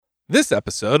This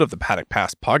episode of the Paddock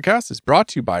Pass podcast is brought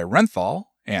to you by Renthal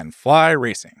and Fly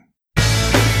Racing.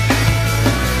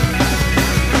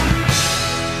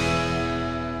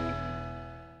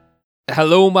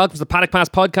 Hello and welcome to the Paddock Pass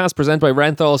podcast presented by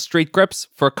Renthal Street Grips.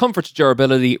 For comfort and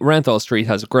durability, Renthal Street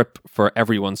has a grip for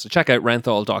everyone, so check out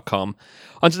renthal.com.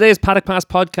 On today's Paddock Pass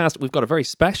podcast, we've got a very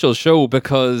special show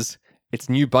because it's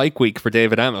new bike week for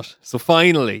David Emmett. So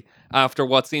finally, after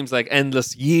what seems like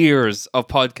endless years of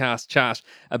podcast chat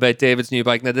about David's new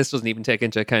bike, now this doesn't even take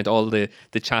into account all the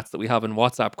chats that we have in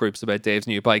WhatsApp groups about Dave's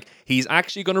new bike, he's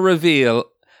actually going to reveal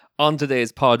on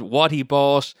today's pod what he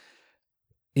bought.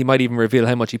 He might even reveal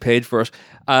how much he paid for it.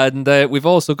 And we've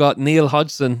also got Neil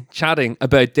Hodgson chatting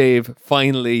about Dave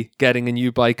finally getting a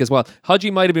new bike as well.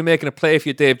 Hodgie might have been making a play for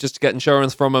you, Dave, just to get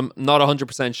insurance from him. Not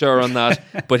 100% sure on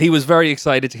that. But he was very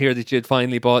excited to hear that you had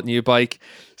finally bought a new bike.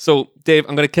 So, Dave,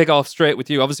 I'm going to kick off straight with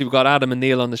you. Obviously, we've got Adam and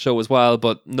Neil on the show as well,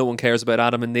 but no one cares about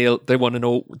Adam and Neil. They want to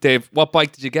know, Dave, what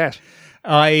bike did you get?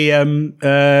 To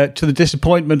the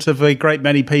disappointment of a great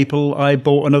many people, I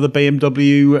bought another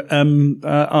BMW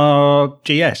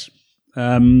RGS,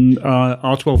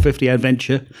 R1250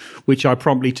 Adventure, which I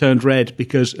promptly turned red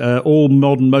because all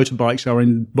modern motorbikes are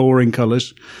in boring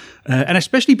colours. And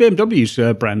especially BMW's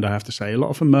brand, I have to say. A lot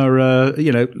of them are,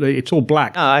 it's all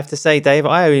black. I have to say, Dave,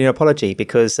 I owe you an apology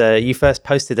because you first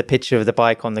posted a picture of the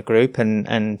bike on the group and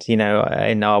in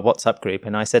our WhatsApp group.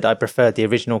 And I said I preferred the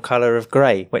original colour of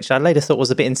grey, which I later thought was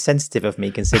a bit insensitive of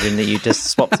me, considering that you just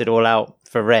swapped it all out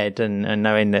for red and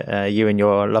knowing that you and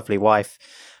your lovely wife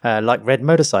like red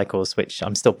motorcycles, which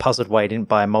I'm still puzzled why you didn't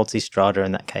buy a Multistrada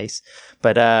in that case.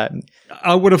 But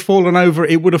I would have fallen over.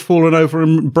 It would have fallen over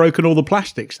and broken all the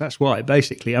plastics. That's why,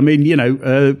 basically. I mean,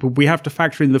 we have to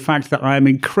factor in the fact that I am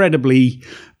incredibly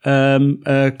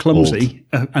clumsy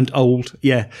and old,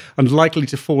 and likely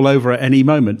to fall over at any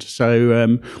moment.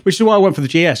 So, which is why I went for the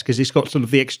GS, because it's got sort of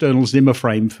the external Zimmer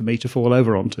frame for me to fall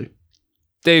over onto.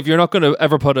 Dave, you're not going to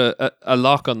ever put a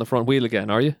lock on the front wheel again,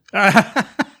 are you?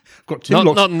 Got two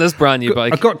locks. Not in this brand new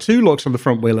bike. I've got two locks on the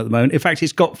front wheel at the moment. In fact,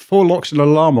 it's got 4 locks and an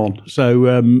alarm on. So,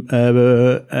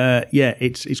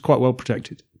 it's quite well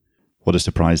protected. What a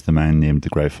surprise the man named the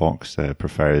Grey Fox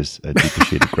prefers a deeper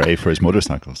shade of grey for his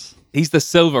motorcycles. He's the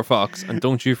Silver Fox, and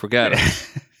don't you forget it.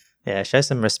 Yeah, show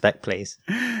some respect, please.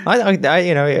 Like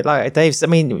Dave's. I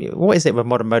mean, what is it with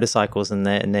modern motorcycles and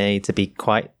they need to be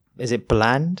quite? Is it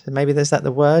bland? Maybe there's that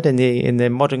the word in the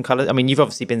modern colours. I mean, you've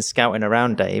obviously been scouting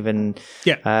around, Dave, and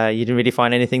you didn't really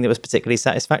find anything that was particularly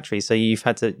satisfactory. So you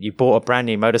bought a brand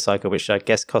new motorcycle, which I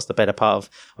guess cost the better part of,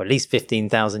 or at least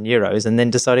 €15,000, and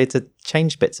then decided to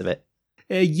change bits of it.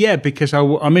 Because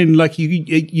I mean, like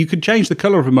you could change the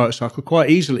colour of a motorcycle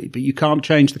quite easily, but you can't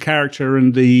change the character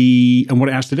and what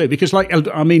it has to do. Because,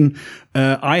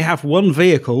 I have one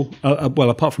vehicle.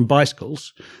 Apart from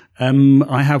bicycles.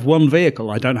 I have one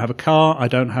vehicle. I don't have a car. I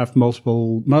don't have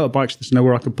multiple motorbikes. There's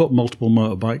nowhere I can put multiple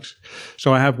motorbikes.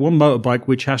 So I have one motorbike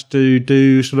which has to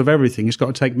do sort of everything. It's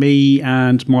got to take me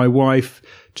and my wife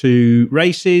to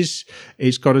races.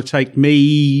 It's got to take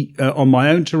me on my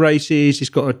own to races. It's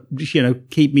got to,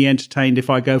 keep me entertained if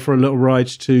I go for a little ride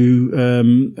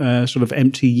to sort of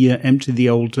empty the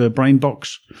old brain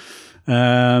box.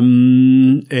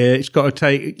 It's got to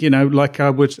take, like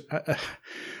I would.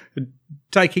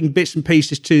 Taking bits and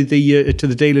pieces to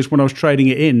the dealers when I was trading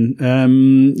it in, I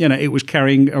was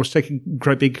taking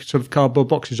great big sort of cardboard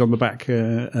boxes on the back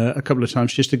a couple of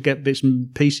times just to get bits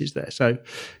and pieces there. So,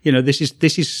 this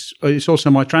is it's also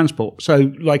my transport.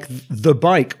 So, like, the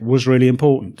bike was really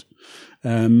important.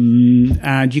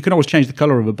 And you can always change the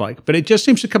colour of a bike, but it just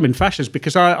seems to come in fashions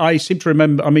because I seem to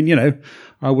remember,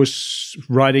 I was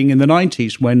riding in the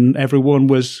 90s when everyone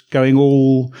was going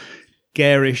all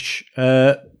garish,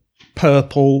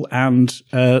 purple and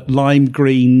lime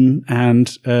green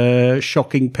and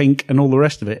shocking pink and all the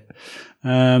rest of it.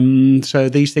 So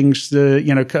these things,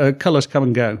 colours come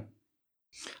and go.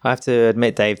 I have to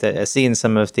admit, Dave, that seeing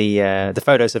some of the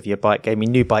photos of your bike gave me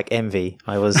new bike envy.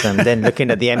 I was then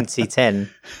looking at the MT10,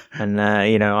 and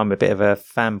I'm a bit of a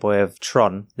fanboy of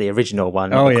Tron, the original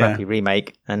one, the crappy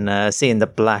remake, and seeing the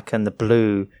black and the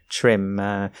blue trim,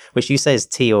 which you say is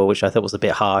teal, which I thought was a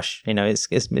bit harsh.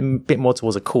 It's a bit more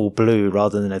towards a cool blue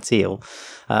rather than a teal.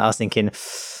 I was thinking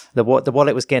the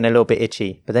wallet was getting a little bit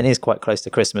itchy, but then it is quite close to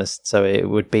Christmas, so it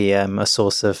would be a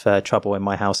source of trouble in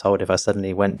my household if I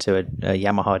suddenly went to a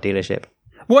Yamaha dealership.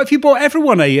 What if you bought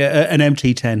everyone an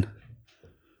MT10?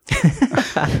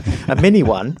 A mini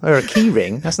one or a key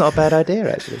ring? That's not a bad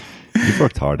idea, actually. You've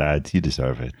worked hard, Ad. You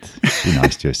deserve it. Be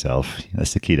nice to yourself.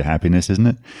 That's the key to happiness, isn't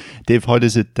it? Dave, how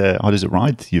does it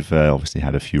ride? You've obviously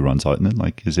had a few runs out in it.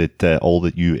 Like, is it all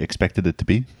that you expected it to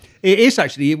be? It is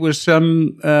actually. It was.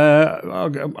 Obviously,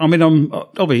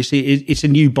 it's a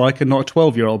new bike and not a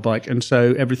 12-year-old bike, and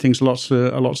so everything's a lot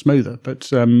smoother. But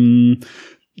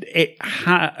it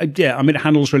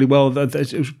handles really well.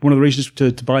 It's one of the reasons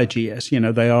to buy a GS.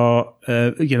 They are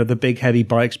the big heavy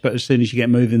bikes, but as soon as you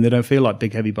get moving, they don't feel like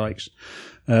big heavy bikes.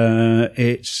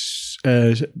 It's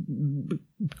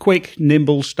quick,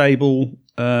 nimble, stable,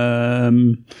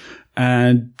 and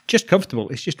just comfortable.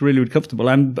 It's just really, really comfortable,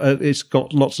 and it's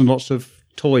got lots and lots of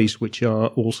toys, which are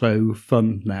also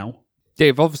fun now.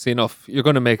 Dave, obviously enough, you're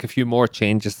going to make a few more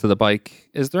changes to the bike.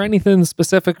 Is there anything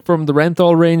specific from the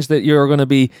Renthal range that you're going to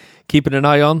be keeping an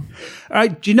eye on?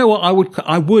 Do you know what?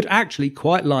 I would actually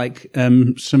quite like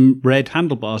some red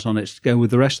handlebars on it to go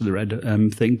with the rest of the red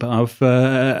thing.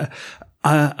 But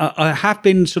I have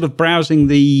been sort of browsing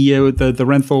the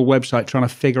Renthal website, trying to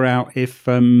figure out if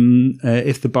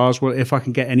the bars if I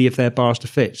can get any of their bars to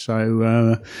fit.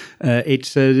 So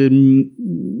it's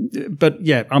but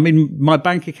yeah, I mean, my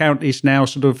bank account is now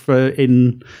sort of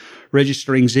in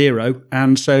registering zero,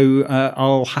 and so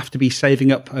I'll have to be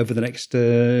saving up over the next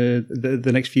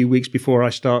the next few weeks before I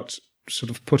start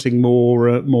sort of putting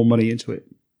more money into it.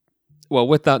 Well,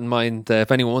 with that in mind,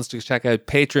 if anyone wants to check out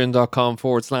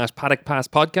patreon.com/Paddock Pass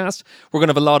podcast, we're going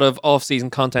to have a lot of off-season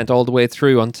content all the way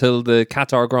through until the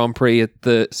Qatar Grand Prix at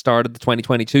the start of the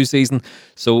 2022 season.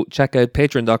 So check out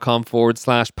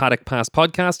patreon.com/Paddock Pass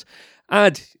podcast.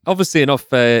 And obviously enough,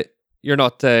 you're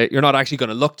not actually going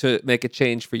to look to make a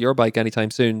change for your bike anytime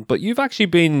soon, but you've actually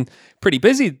been pretty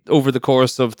busy over the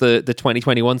course of the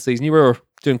 2021 season. You were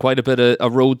doing quite a bit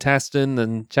of road testing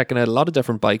and checking out a lot of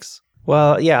different bikes.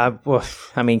 Well, yeah,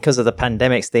 I mean, because of the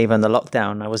pandemic, Steve, and the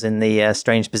lockdown, I was in the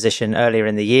strange position earlier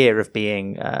in the year of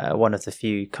being one of the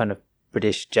few kind of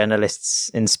British journalists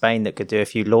in Spain that could do a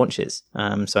few launches.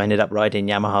 So I ended up riding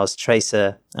Yamaha's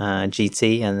Tracer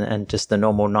GT and just the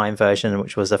normal 9 version,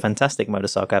 which was a fantastic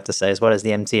motorcycle, I have to say, as well as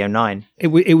the MT-09.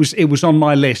 It was on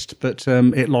my list, but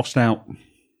it lost out.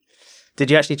 Did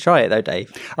you actually try it though,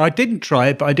 Dave? I didn't try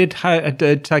it, but I did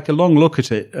take a long look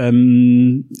at it.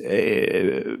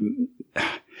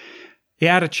 It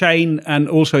had a chain, and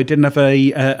also it didn't have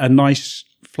a nice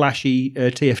flashy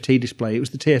TFT display. It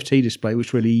was the TFT display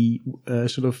which really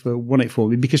won it for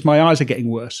me, because my eyes are getting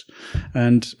worse,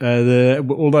 and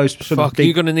all those sort of big...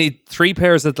 You're going to need 3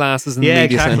 pairs of glasses in the media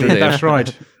exactly. centre. That's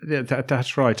right. Yeah,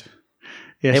 that's right.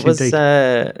 Yes, it was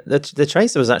the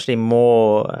Tracer was actually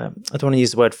more. I don't want to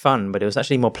use the word fun, but it was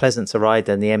actually more pleasant to ride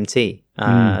than the MT.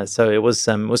 So it was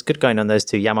good going on those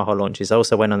 2 Yamaha launches. I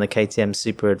also went on the KTM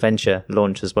Super Adventure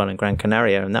launch as well in Gran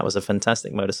Canaria, and that was a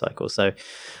fantastic motorcycle. So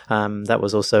that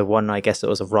was also one, I guess, it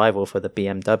was a rival for the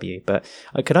BMW. But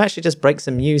could I actually just break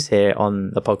some news here on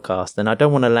the podcast? And I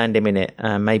don't want to land him in it.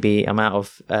 Maybe I'm out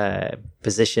of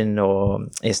position, or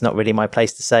it's not really my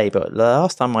place to say. But the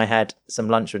last time I had some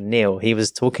lunch with Neil, he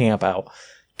was talking about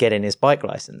getting his bike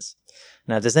license.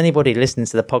 Now, if there's anybody listening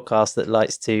to the podcast that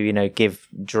likes to, give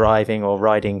driving or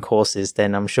riding courses,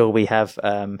 then I'm sure we have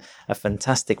a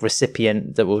fantastic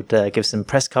recipient that would give some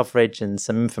press coverage and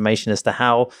some information as to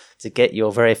how to get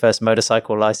your very first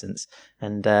motorcycle license.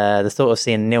 And the thought of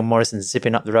seeing Neil Morrison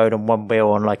zipping up the road on one wheel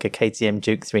on like a KTM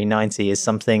Duke 390 is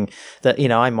something that,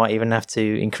 I might even have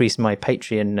to increase my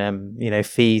Patreon,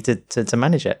 fee to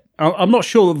manage it. I'm not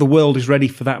sure that the world is ready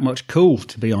for that much cool,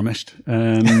 to be honest.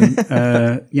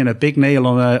 Big Neil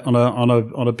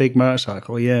on a big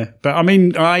motorcycle, yeah. But I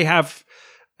mean, I have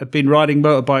been riding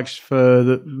motorbikes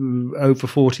for over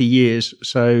 40 years,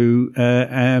 so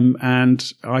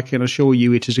and I can assure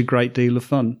you, it is a great deal of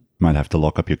fun. Might have to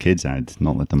lock up your kids, Ad,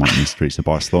 not let them out in the streets of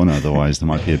Barcelona. Otherwise, there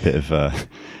might be a bit of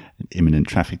imminent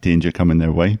traffic danger coming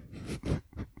their way.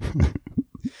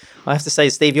 I have to say,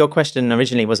 Steve, your question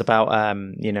originally was about,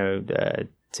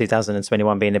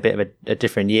 2021 being a bit of a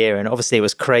different year. And obviously it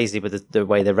was crazy with the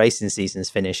way the racing season's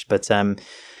finished. But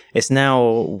it's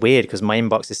now weird because my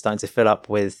inbox is starting to fill up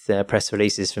with press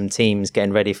releases from teams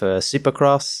getting ready for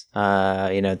Supercross.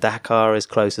 Dakar is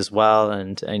close as well.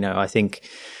 And, I think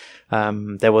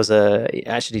there was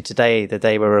actually today, the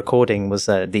day we're recording, was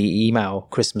the email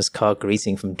Christmas card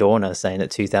greeting from Dorna saying that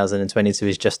 2022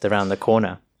 is just around the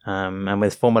corner. And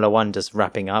with Formula One just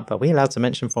wrapping up, are we allowed to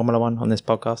mention Formula One on this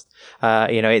podcast?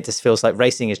 It just feels like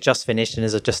racing is just finished and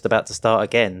is just about to start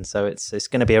again. So it's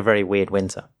going to be a very weird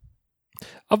winter.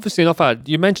 Obviously enough, Ad,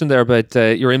 you mentioned there about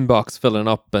your inbox filling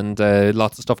up and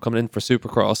lots of stuff coming in for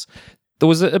Supercross. There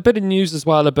was a bit of news as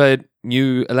well about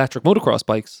new electric motocross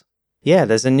bikes. Yeah,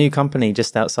 there's a new company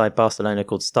just outside Barcelona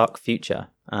called Stark Future,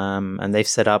 and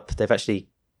they've actually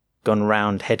gone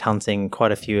around headhunting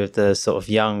quite a few of the sort of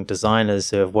young designers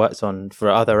who have worked on for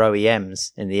other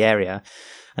OEMs in the area.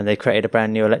 And they created a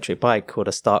brand new electric bike called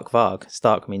a Stark Varg.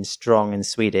 Stark means strong in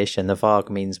Swedish, and the Varg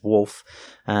means wolf.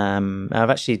 I've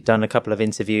actually done a couple of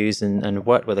interviews and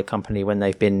worked with a company when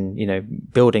they've been,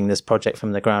 building this project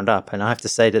from the ground up. And I have to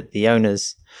say that the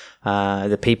owners,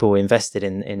 the people who invested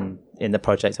in the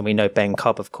project, and we know Ben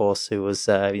Cobb, of course, who was,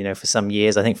 for some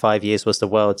years, I think 5 years, was the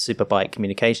world superbike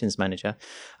communications manager.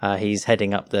 He's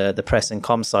heading up the press and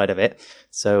comm side of it.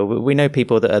 So we know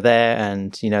people that are there,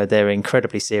 and, they're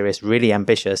incredibly serious, really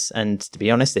ambitious. And to be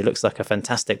honest, it looks like a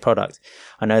fantastic product.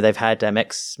 I know they've had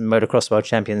ex-motocross world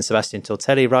champion Sebastian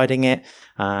Tortelli riding it.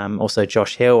 Also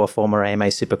Josh Hill, a former AMA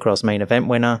Supercross main event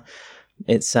winner.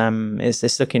 It's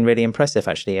looking really impressive,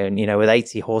 actually. And, with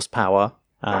 80 horsepower,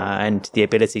 and the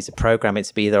ability to program it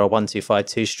to be either a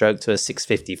 1252 two-stroke to a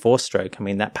 654 stroke. I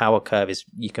mean, that power curve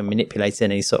you can manipulate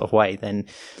in any sort of way. Then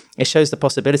it shows the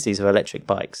possibilities of electric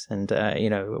bikes. And,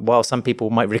 while some people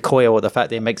might recoil at the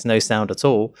fact that it makes no sound at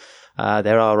all,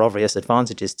 there are obvious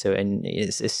advantages to it, and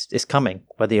it's coming,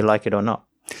 whether you like it or not.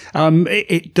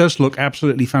 It does look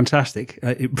absolutely fantastic.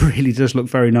 It really does look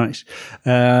very nice.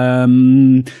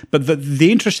 But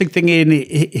the interesting thing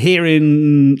here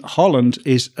in Holland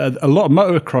is a lot of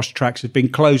motocross tracks have been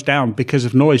closed down because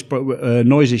of noise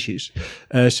issues.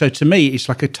 So to me, it's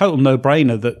like a total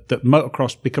no-brainer that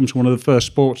motocross becomes one of the first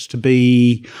sports to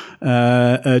be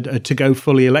to go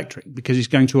fully electric, because it's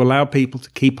going to allow people to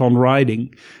keep on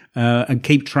riding and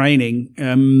keep training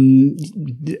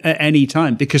at any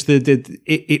time, because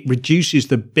it reduces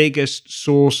the biggest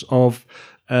source of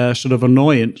sort of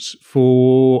annoyance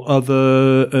for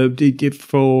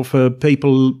for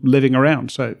people living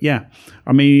around. So yeah,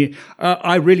 I mean,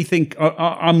 I really think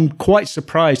I'm quite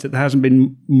surprised that there hasn't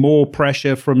been more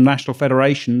pressure from national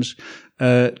federations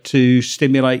to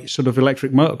stimulate sort of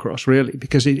electric motocross, really,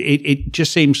 because it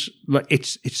just seems like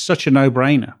it's such a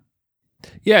no-brainer.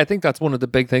 Yeah, I think that's one of the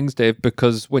big things, Dave,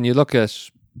 because when you look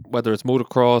at whether it's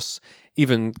motocross,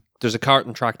 even there's a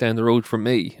karting track down the road from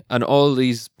me, and all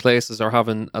these places are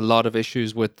having a lot of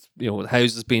issues with,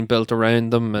 houses being built around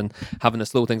them and having to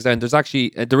slow things down.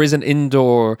 There is an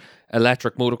indoor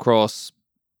electric motocross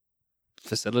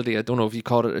facility. I don't know if you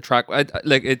call it a track.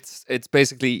 It's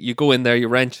basically, you go in there, you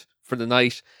rent for the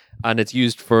night, and it's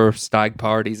used for stag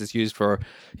parties. It's used for,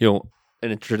 in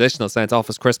a traditional sense,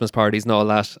 office Christmas parties and all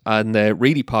that, and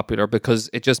really popular because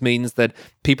it just means that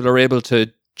people are able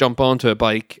to jump onto a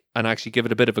bike and actually give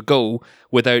it a bit of a go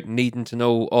without needing to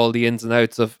know all the ins and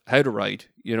outs of how to ride,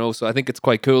 So I think it's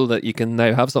quite cool that you can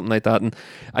now have something like that. And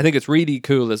I think it's really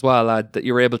cool as well, that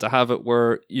you're able to have it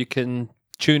where you can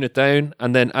tune it down,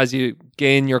 and then as you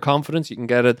gain your confidence, you can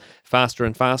get it faster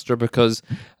and faster. Because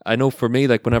I know for me,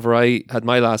 like whenever I had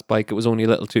my last bike, it was only a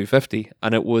little 250,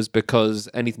 and it was because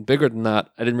anything bigger than that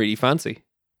I didn't really fancy.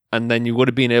 And then you would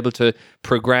have been able to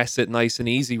progress it nice and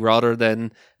easy rather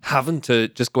than having to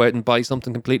just go out and buy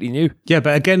something completely new. Yeah,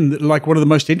 but again, like one of the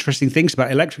most interesting things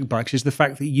about electric bikes is the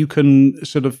fact that you can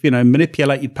sort of,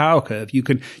 manipulate your power curve. You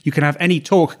can have any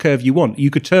torque curve you want. You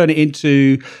could turn it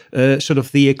into sort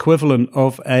of the equivalent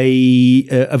of a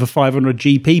 500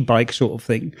 GP bike sort of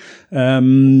thing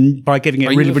by getting it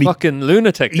really fucking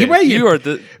lunatic. You are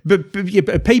the.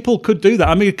 But people could do that.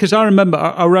 I mean, because I remember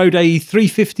I rode a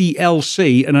 350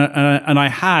 LC and I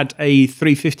had a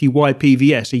 350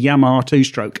 YPVS, a Yamaha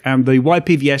two-stroke. And the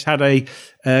YPVS had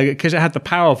because it had the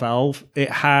power valve, it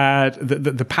had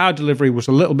the power delivery was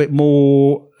a little bit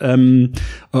more.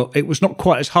 It was not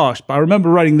quite as harsh. But I remember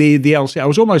riding the LC. I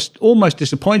was almost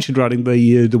disappointed riding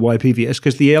the YPVS,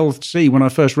 because the LC, when I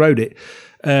first rode it,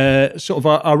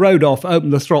 I rode off,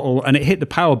 opened the throttle, and it hit the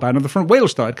power band, and the front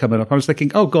wheels started coming up. I was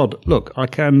thinking, oh God, look, I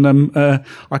can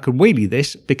wheelie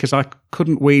this, because I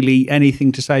couldn't wheelie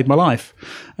anything to save my life.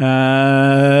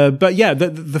 But yeah,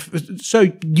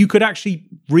 so you could actually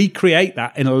recreate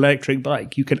that in an electric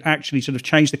bike. You can actually sort of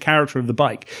change the character of the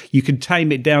bike. You can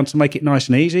tame it down to make it nice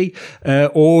and easy,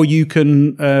 or you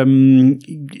can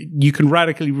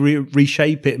radically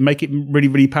reshape it and make it really,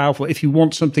 really powerful if you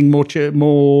want something more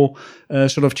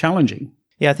sort of challenging.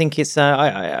 Yeah, I think it's.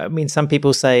 I mean, some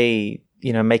people say,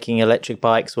 making electric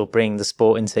bikes will bring the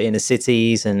sport into inner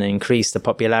cities and increase the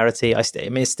popularity. I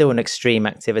mean, it's still an extreme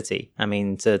activity. I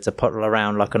mean, to puddle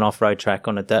around like an off-road track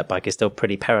on a dirt bike is still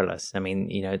pretty perilous. I mean,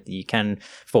 you can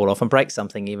fall off and break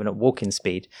something even at walking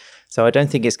speed. So I don't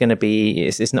think it's going to be.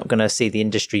 It's not going to see the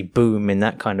industry boom in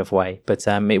that kind of way. But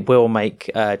it will make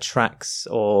tracks,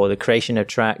 or the creation of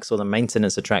tracks, or the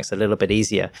maintenance of tracks a little bit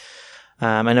easier.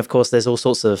 And of course, there's all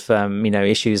sorts of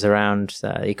issues around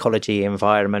ecology,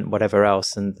 environment, whatever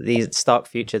else. And these Stark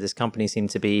Future, this company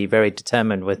seemed to be very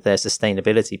determined with their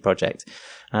sustainability project.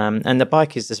 And the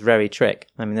bike is just very trick.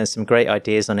 I mean, there's some great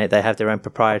ideas on it. They have their own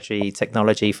proprietary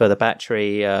technology for the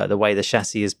battery, the way the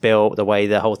chassis is built, the way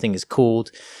the whole thing is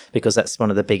cooled, because that's one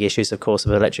of the big issues, of course,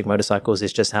 of electric motorcycles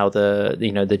is just how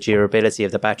the durability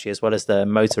of the battery as well as the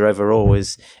motor overall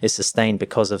is sustained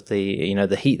because of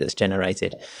the heat that's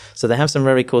generated. So they have some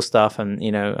very cool stuff. And,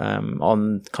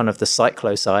 on kind of the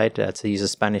cyclo side, to use a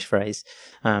Spanish phrase,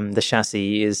 the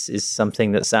chassis is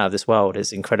something that's out of this world.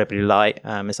 It's incredibly light.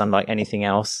 It's unlike anything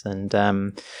else. And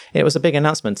it was a big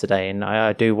announcement today. And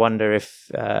I do wonder if,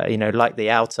 like the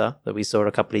Outer that we saw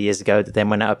a couple of years ago that then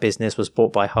went out of business, was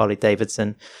bought by Harley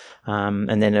Davidson,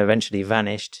 and then eventually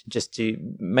vanished,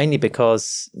 mainly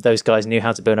because those guys knew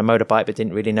how to build a motorbike but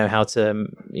didn't really know how to,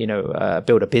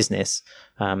 build a business.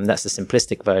 That's the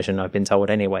simplistic version, I've been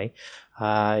told anyway.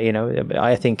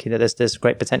 I think there's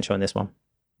great potential in this one.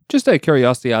 Just out of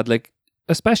curiosity, Ad,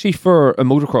 especially for a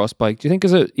motocross bike, do you think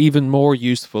is it even more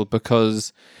useful?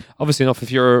 Because obviously enough,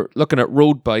 if you're looking at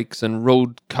road bikes and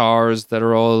road cars that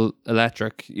are all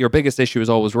electric, your biggest issue is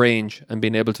always range and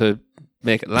being able to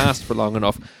make it last for long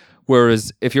enough.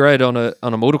 Whereas if you're out on a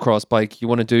motocross bike, you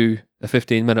want to do a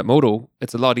 15-minute moto,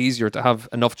 it's a lot easier to have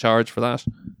enough charge for that.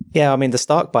 Yeah, I mean, the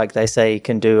Stark bike, they say,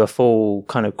 can do a full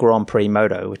kind of Grand Prix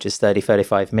moto, which is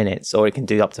 35 minutes, or it can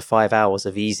do up to 5 hours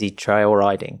of easy trail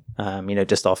riding,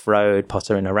 just off-road,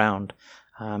 pottering around.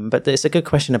 But it's a good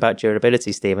question about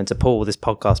durability, Steve, and to pull this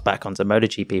podcast back onto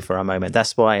MotoGP for a moment.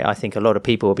 That's why I think a lot of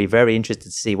people will be very interested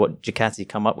to see what Ducati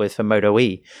come up with for Moto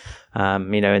E,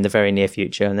 in the very near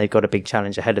future. And they've got a big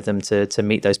challenge ahead of them to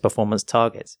meet those performance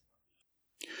targets.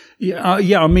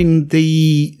 Yeah. I mean,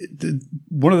 the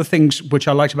one of the things which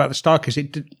I liked about the Stark is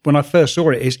when I first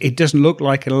saw it, is it doesn't look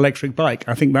like an electric bike.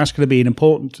 I think that's going to be an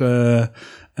important part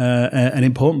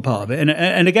of it.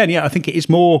 And again, I think it is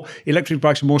more, electric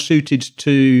bikes are more suited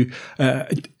to,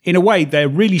 in a way, they're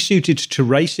really suited to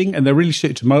racing and they're really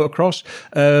suited to motocross,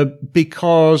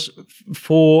 because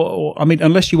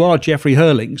unless you are Jeffrey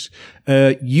Hurlings,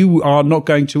 you are not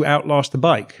going to outlast the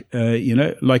bike.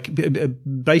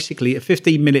 Basically a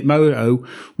 15-minute moto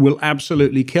will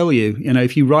absolutely kill you.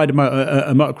 If you ride a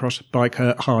motocross bike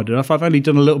hard enough. I've only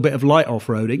done a little bit of light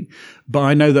off-roading, but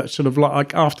I know that sort of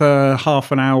like after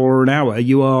half an hour or an hour,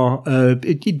 you are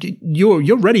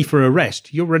you're ready for a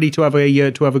rest. You're ready to have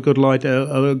a good lie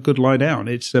down.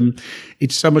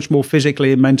 It's so much more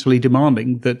physically and mentally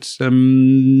demanding that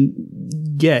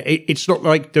it's not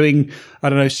like doing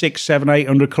 600, 700,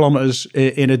 800 kilometers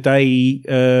in a day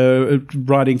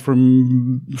riding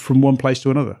from one place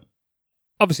to another.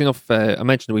 Obviously enough, I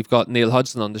mentioned we've got Neil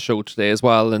Hodgson on the show today as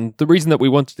well, and the reason that we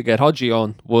wanted to get Hodgie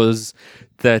on was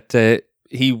that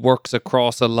he works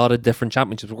across a lot of different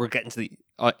championships. We're getting to the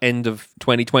end of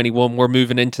 2021. We're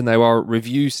moving into now our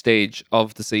review stage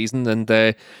of the season, and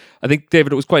I think,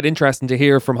 David, it was quite interesting to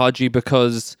hear from Hodgie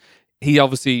because he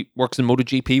obviously works in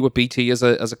MotoGP with BT as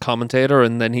a commentator,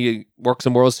 and then he works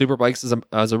in World Superbikes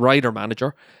as a rider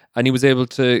manager, and he was able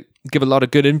to give a lot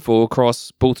of good info across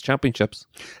both championships.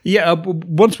 Yeah,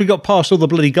 once we got past all the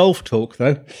bloody golf talk,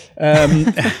 though,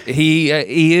 he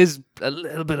is a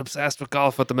little bit obsessed with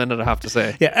golf at the minute, I have to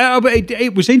say. Yeah, but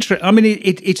it was interesting. I mean,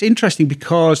 it's interesting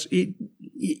because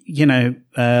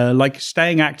like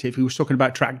staying active. He was talking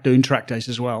about doing track days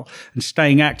as well, and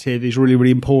staying active is really,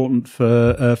 really important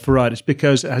for riders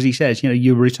because, as he says,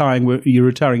 you're retiring in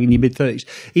your mid-30s.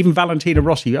 Even Valentino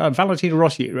Rossi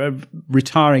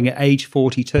retiring at age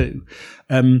 42.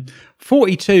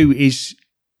 42 is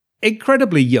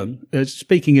incredibly young,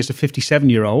 speaking as a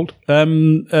 57-year-old.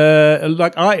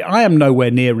 Like I am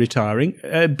nowhere near retiring.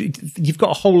 You've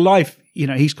got a whole life.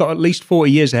 He's got at least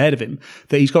 40 years ahead of him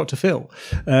that he's got to fill.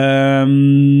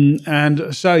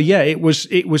 And so, it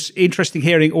was interesting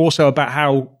hearing also about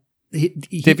how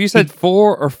Dave, you said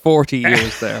 4 or 40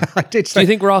 years there. I did say. Do you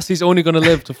think Rossi's only going to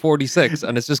live to 46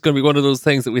 and it's just going to be one of those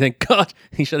things that we think, God,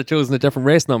 he should have chosen a different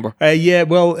race number?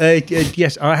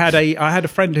 Yes. I had a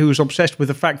friend who was obsessed with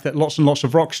the fact that lots and lots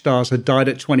of rock stars had died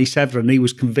at 27, and he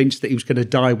was convinced that he was going to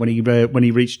die when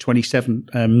he reached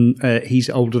 27. He's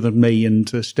older than me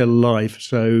and still alive.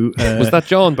 So was that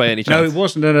John by any chance? No, it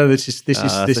wasn't. No, this is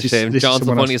shame. John's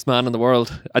the funniest man in the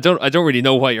world. I don't really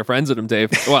know why you're friends with him,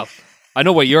 Dave. Well, I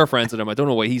know why you're friends with him. I don't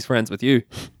know why he's friends with you.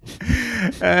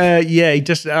 He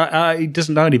doesn't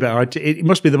know any better. It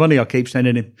must be the money I keep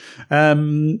sending him.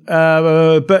 But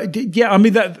I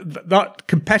mean that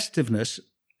competitiveness.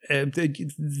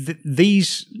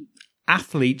 These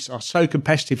athletes are so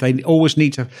competitive; they always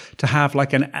need to have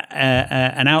like an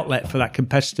outlet for that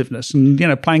competitiveness,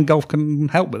 and playing golf can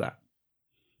help with that.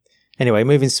 Anyway,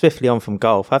 moving swiftly on from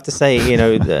golf, I have to say,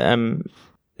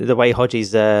 the way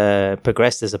Hodgie's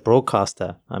progressed as a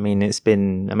broadcaster. I mean,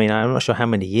 I'm not sure how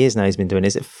many years now he's been doing.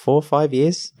 Is it 4 or 5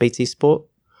 years? BT Sport.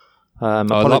 A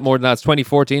lot more than that. It's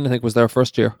 2014, I think, was their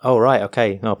first year. Oh, right.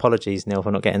 Okay. No, apologies, Neil,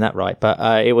 for not getting that right.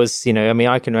 But it was,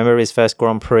 I can remember his first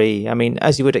Grand Prix. I mean,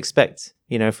 as you would expect,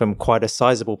 from quite a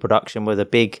sizable production with a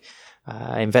big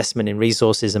investment in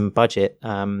resources and budget,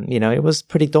 it was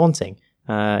pretty daunting.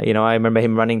 I remember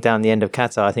him running down the end of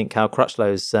Qatar. I think Cal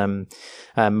Crutchlow's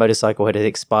motorcycle had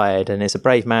expired, and it's a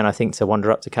brave man, I think, to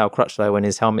wander up to Cal Crutchlow when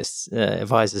his helmet's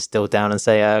visor's still down and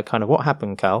say, kind of, what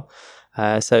happened, Cal?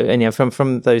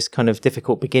 From those kind of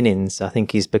difficult beginnings, I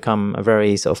think he's become a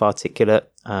very sort of articulate,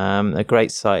 a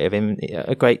great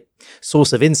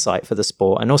source of insight for the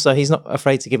sport, and also he's not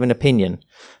afraid to give an opinion.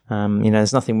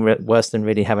 There's nothing worse than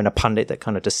really having a pundit that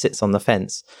kind of just sits on the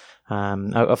fence.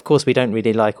 Of course, we don't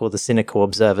really like all the cynical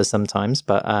observers sometimes,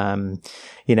 but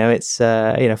it's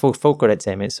full credit to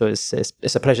him.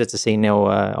 It's a pleasure to see Neil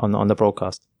on the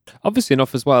broadcast. Obviously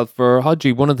enough as well, for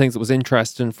Hodgie, one of the things that was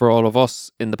interesting for all of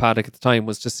us in the paddock at the time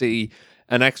was to see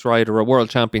an ex-rider, a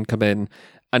world champion, come in.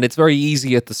 And it's very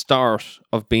easy at the start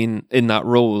of being in that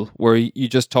role where you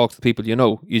just talk to the people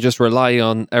you just rely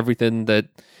on everything that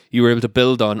you were able to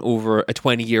build on over a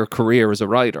 20-year career as a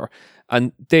rider.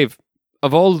 And Dave,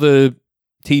 of all the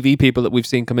TV people that we've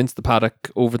seen come into the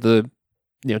paddock over the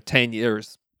 10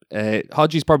 years,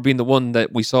 Hodgie's probably been the one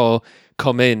that we saw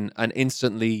come in and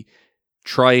instantly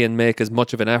try and make as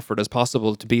much of an effort as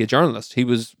possible to be a journalist. He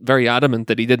was very adamant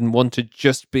that he didn't want to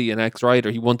just be an ex-rider.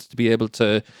 He wanted to be able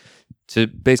to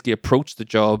basically approach the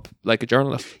job like a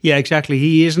journalist. Yeah, exactly.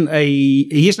 He isn't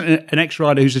an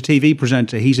ex-rider who's a TV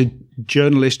presenter. He's a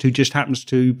journalist who just happens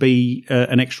to be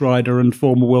an ex-rider and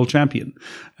former world champion.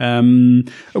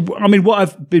 What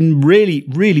I've been really,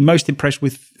 really most impressed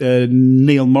with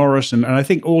Neil Morrison, and I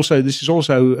think also this is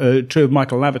also true of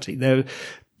Michael Laverty.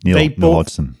 Neil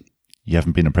Hodgson. You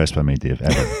haven't been impressed by me, Dave,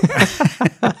 ever.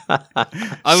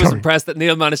 I was impressed that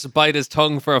Neil managed to bite his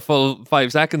tongue for a full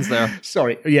 5 seconds there.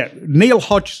 Sorry, yeah, Neil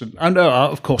Hodgson. And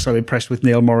of course, I'm impressed with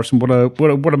Neil Morrison. What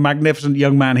a magnificent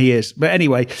young man he is. But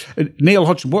anyway, Neil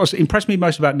Hodgson. What impressed me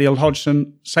most about Neil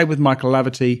Hodgson, same with Michael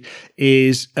Laverty,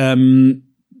 is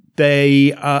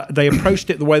they approached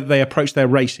it the way that they approached their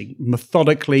racing: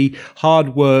 methodically,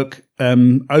 hard work,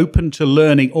 open to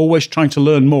learning, always trying to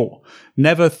learn more.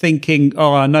 Never thinking,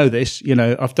 oh, I know this,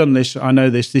 I've done this, I know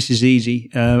this is easy.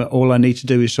 All I need to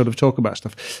do is sort of talk about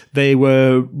stuff. They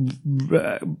were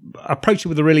approach it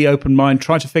with a really open mind,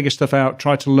 try to figure stuff out,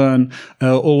 try to learn,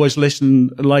 always listen.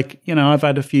 Like, I've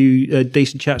had a few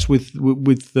decent chats with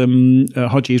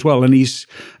Hodgie as well, and he's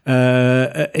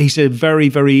a very,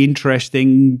 very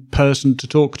interesting person to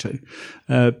talk to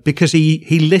because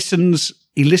he listens.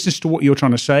 He listens to what you're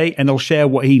trying to say, and he'll share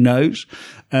what he knows.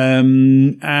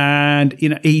 And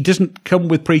he doesn't come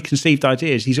with preconceived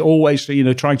ideas. He's always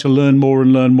trying to learn more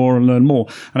and learn more and learn more.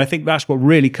 And I think that's what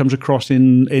really comes across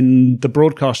in the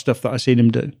broadcast stuff that I've seen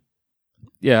him do.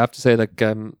 Yeah, I have to say,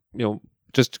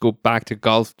 just to go back to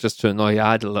golf, just to annoy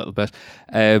Ad a little bit.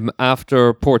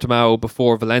 After Portimao,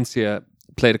 before Valencia,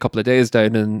 played a couple of days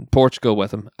down in Portugal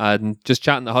with him, and just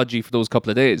chatting to Hodgie for those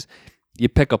couple of days, you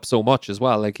pick up so much as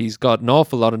well. Like, he's got an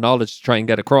awful lot of knowledge to try and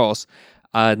get across.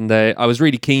 And I was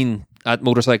really keen at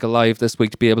Motorcycle Live this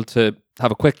week to be able to have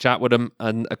a quick chat with him,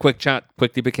 and a quick chat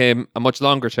quickly became a much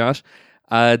longer chat.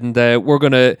 And we're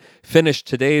going to finish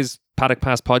today's Paddock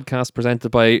Pass podcast presented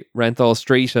by Renthal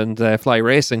Street and Fly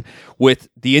Racing with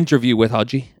the interview with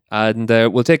Hodgie. And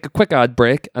we'll take a quick ad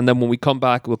break, and then when we come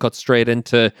back, we'll cut straight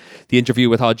into the interview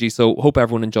with Hodgie. So hope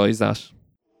everyone enjoys that.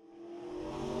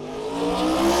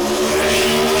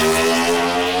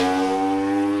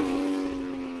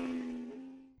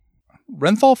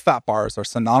 Renthal fat bars are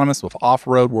synonymous with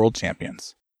off-road world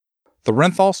champions. The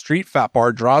Renthal Street Fat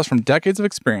Bar draws from decades of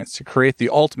experience to create the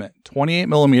ultimate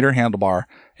 28mm handlebar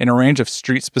in a range of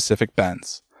street-specific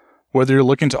bends. Whether you're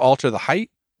looking to alter the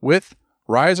height, width,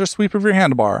 rise, or sweep of your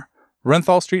handlebar,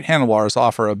 Renthal Street handlebars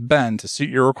offer a bend to suit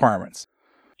your requirements.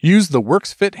 Use the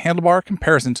WorksFit handlebar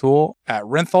comparison tool at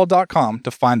renthal.com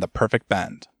to find the perfect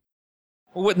bend.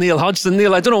 We're with Neil Hodgson.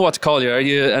 Neil, I don't know what to call you. Are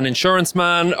you an insurance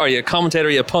man? Are you a commentator?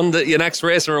 Are you a pundit? Are you an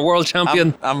ex-racer? A world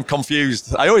champion? I'm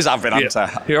confused. I always have been, haven't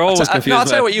I? You're always confused. I'll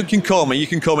tell you what you can call me. You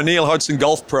can call me Neil Hodgson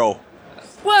Golf Pro.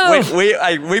 Well,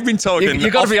 we've been talking...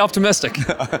 You've got to be optimistic.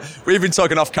 We've been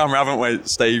talking off camera, haven't we,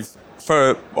 Steve,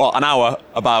 for an hour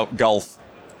about golf.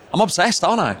 I'm obsessed,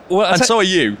 aren't I? Well, and so are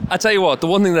you. I tell you what, the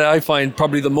one thing that I find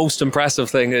probably the most impressive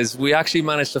thing is we actually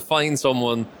managed to find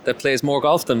someone that plays more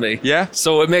golf than me. Yeah.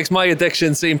 So it makes my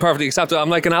addiction seem perfectly acceptable. I'm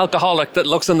like an alcoholic that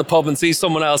looks in the pub and sees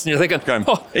someone else, and you're thinking,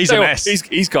 he's a mess.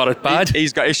 He's got it bad.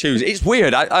 He's got issues. It's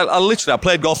weird. I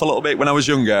played golf a little bit when I was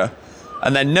younger,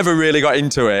 and then never really got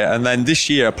into it. And then this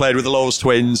year I played with the Lowe's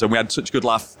twins, and we had such a good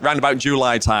laugh round about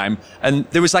July time. And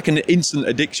there was like an instant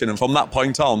addiction. And from that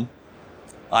point on,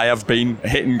 I have been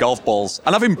hitting golf balls.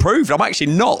 And I've improved. I'm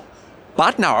actually not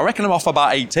bad now. I reckon I'm off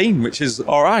about 18, which is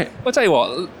all right. I'll tell you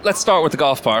what, let's start with the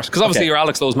golf part, because obviously you're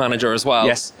Alex Lowe's manager as well.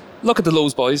 Yes. Look at the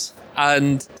Lowe's boys,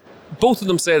 and both of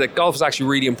them say that golf is actually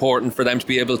really important for them to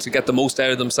be able to get the most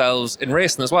out of themselves in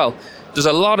racing as well. There's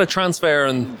a lot of transfer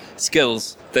and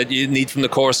skills that you need from the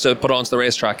course to put onto the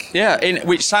racetrack. Yeah,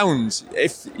 which sounds,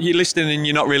 if you're listening and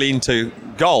you're not really into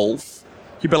golf,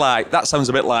 you'd be like, that sounds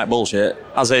a bit like bullshit.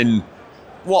 As in,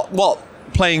 what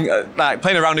playing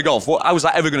around a golf, how is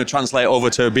that ever going to translate over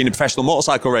to being a professional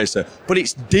motorcycle racer? But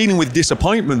it's dealing with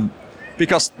disappointment,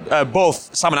 because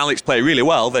both Sam and Alex play really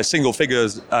well. They're single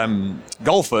figures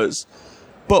golfers.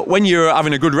 But when you're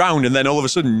having a good round and then all of a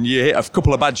sudden you hit a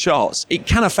couple of bad shots, it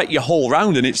can affect your whole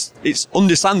round, and it's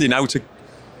understanding how to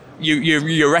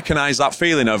you recognise that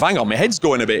feeling of, hang on, my head's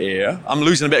going a bit here, I'm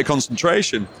losing a bit of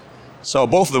concentration. So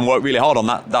both of them work really hard on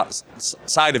that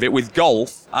side of it with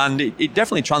golf, and it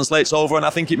definitely translates over, and I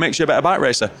think it makes you a better bike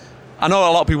racer. I know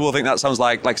a lot of people think that sounds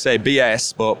like say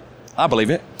BS, but I believe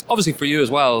it. Obviously for you as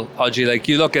well, Hodgie, like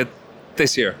you look at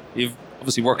this year, you've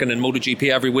obviously working in MotoGP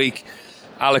every week.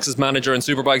 Alex is manager in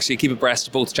Superbikes, so you keep abreast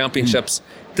of both championships.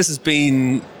 This has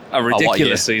been a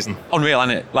ridiculous season. Unreal,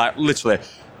 isn't it? Like literally.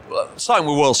 Starting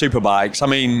with World Superbikes, I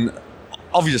mean,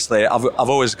 obviously I've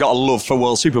always got a love for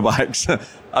World Superbikes.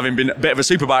 Having been a bit of a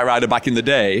superbike rider back in the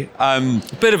day.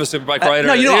 Bit of a superbike rider.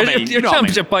 No, you know what I mean. Your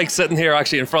championship bike's sitting here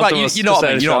actually in front of us. You know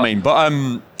what I mean.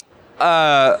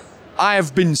 But I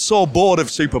have been so bored of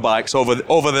superbikes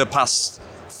over the past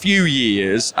few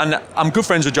years, and I'm good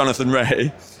friends with Jonathan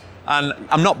Rea, and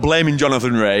I'm not blaming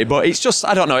Jonathan Rea, but it's just,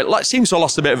 I don't know, it seems to have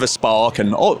lost a bit of a spark,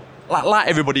 and like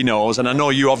everybody knows, and I know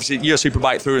you obviously, you're a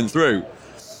superbike through and through.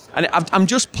 And I'm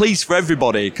just pleased for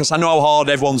everybody, because I know how hard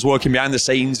everyone's working behind the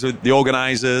scenes with the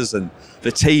organisers and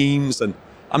the teams, and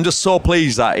I'm just so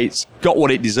pleased that it's got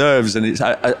what it deserves, and it's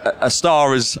a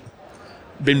star has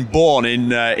been born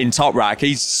in Top Rack.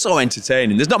 He's so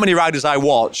entertaining. There's not many riders I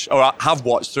watch or have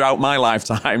watched throughout my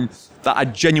lifetime that I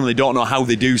genuinely don't know how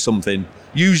they do something.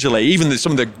 Usually, even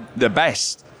some of the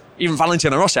best, even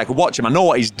Valentino Rossi, I could watch him. I know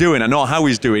what he's doing. I know how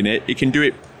he's doing it. He can do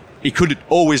it. He could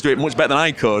always do it much better than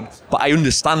I could, but I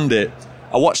understand it.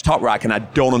 I watch Top Rack and I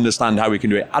don't understand how he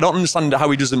can do it. I don't understand how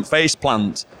he doesn't face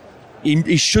plant.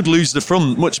 He should lose the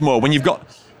front much more. When you've got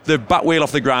the back wheel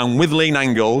off the ground with lean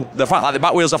angle, the fact that the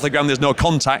back wheel's off the ground, there's no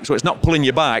contact, so it's not pulling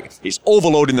you back, it's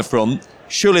overloading the front.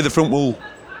 Surely the front will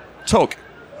tuck,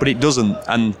 but it doesn't.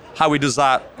 And how he does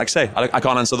that, like I say, I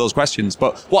can't answer those questions.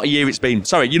 But what a year it's been.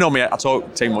 Sorry, you know me, I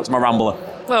talk too much, I'm a rambler.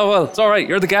 Oh, well, it's all right.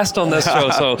 You're the guest on this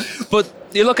show. But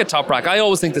you look at Top Rack, I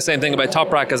always think the same thing about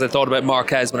Top Rack as I thought about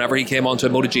Marquez whenever he came onto a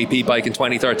MotoGP bike in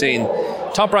 2013.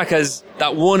 Top Rack has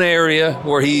that one area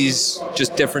where he's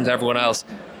just different to everyone else.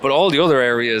 But all the other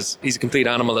areas, he's a complete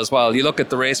animal as well. You look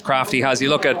at the racecraft he has, you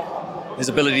look at his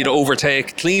ability to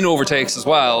overtake, clean overtakes as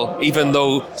well, even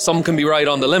though some can be right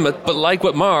on the limit. But like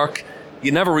with Mark,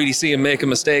 you never really see him make a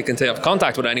mistake until have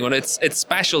contact with anyone. It's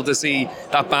special to see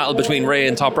that battle between Rea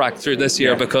and Top Rack through this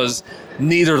year, because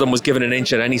neither of them was given an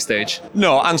inch at any stage.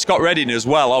 No, and Scott Redding as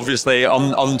well, obviously,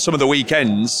 on some of the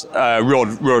weekends,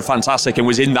 rode fantastic and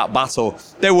was in that battle.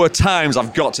 There were times,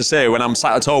 I've got to say, when I'm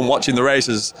sat at home watching the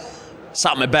races,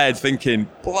 sat in my bed thinking,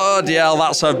 bloody hell,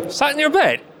 that's a... Sat in your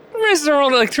bed? The races are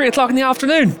on at like 3 o'clock in the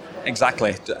afternoon.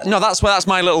 Exactly. No, that's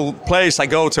my little place. I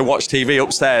go to watch TV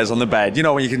upstairs on the bed. You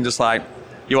know, when you can just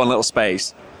you want a little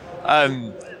space.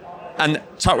 And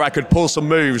Top Rack could pull some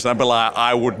moves, and I'd be like,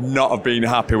 I would not have been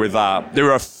happy with that. There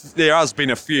has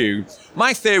been a few.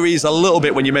 My theory is a little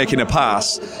bit when you're making a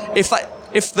pass.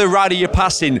 If the rider you're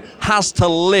passing has to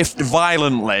lift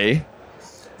violently,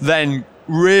 then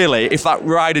really, if that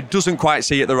rider doesn't quite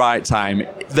see it at the right time,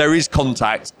 there is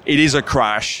contact, it is a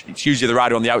crash. It's usually the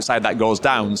rider on the outside that goes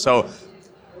down. So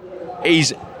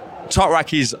Top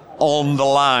Rack is on the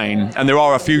line, and there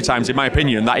are a few times, in my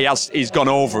opinion, that he's gone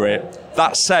over it.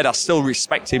 That said, I still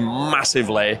respect him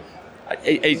massively.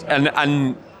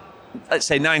 And let's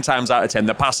say 9 times out of 10,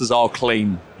 the passes are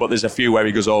clean, but there's a few where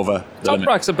he goes over the limit.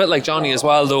 Top Rack's a bit like Johnny as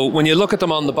well, though. When you look at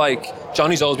them on the bike,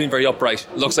 Johnny's always been very upright.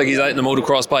 Looks like he's out in a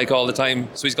motocross bike all the time,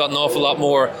 so he's got an awful lot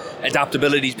more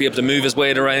adaptability to be able to move his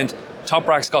weight around.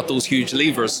 Toprak's got those huge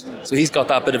levers, so he's got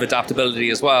that bit of adaptability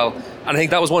as well. And I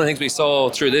think that was one of the things we saw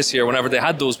through this year. Whenever they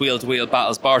had those wheel-to-wheel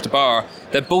battles, bar-to-bar,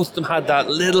 that both of them had that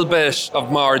little bit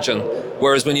of margin.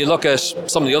 Whereas when you look at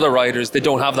some of the other riders, they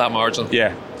don't have that margin.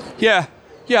 Yeah,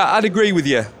 I'd agree with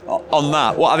you on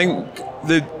that. Well, I think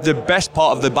the best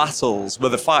part of the battles were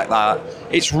the fact that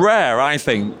it's rare, I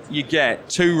think, you get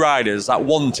two riders that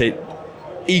want it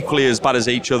equally as bad as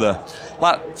each other.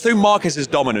 Like through Marquez's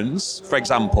dominance, for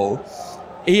example,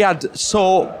 he had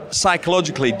so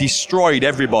psychologically destroyed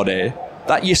everybody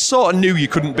that you sort of knew you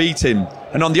couldn't beat him.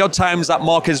 And on the odd times that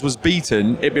Marquez was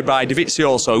beaten, it'd be by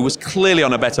Dovizioso, who was clearly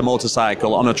on a better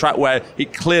motorcycle, on a track where he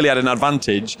clearly had an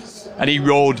advantage, and he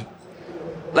rode,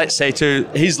 let's say, to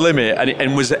his limit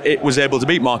and was able to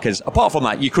beat Marquez. Apart from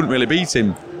that, you couldn't really beat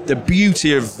him. The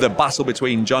beauty of the battle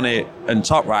between Johnny and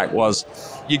Toprak was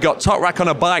you got Toprak on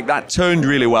a bike that turned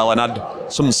really well and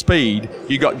had some speed.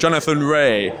 You got Jonathan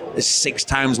Rea, a 6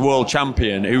 times world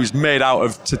champion who's made out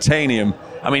of titanium.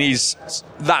 I mean, he's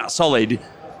that solid.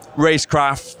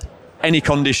 Racecraft, any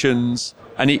conditions,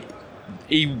 and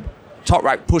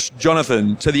Toprak pushed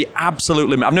Jonathan to the absolute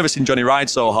limit. I've never seen Johnny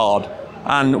ride so hard.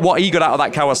 And what he got out of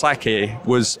that Kawasaki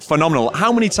was phenomenal.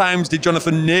 How many times did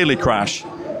Jonathan nearly crash?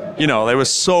 You know, there were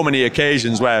so many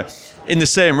occasions where, in the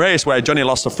same race, where Johnny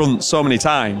lost the front so many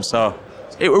times. So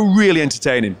it was really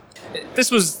entertaining.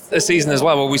 This was a season as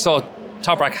well where we saw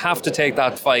Toprak have to take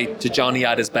that fight to Johnny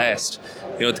at his best.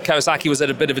 You know, the Kawasaki was at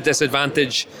a bit of a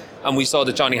disadvantage, and we saw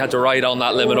that Johnny had to ride on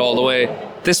that limit all the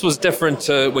way. This was different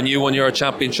to when you won your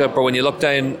championship, or when you look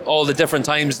down all the different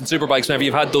times in Superbikes whenever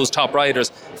you've had those top riders.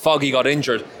 Foggy got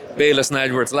injured, Bayliss and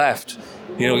Edwards left,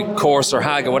 you know, Corse or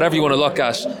Haga, whatever you want to look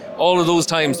at. All of those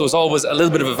times, there was always a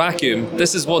little bit of a vacuum.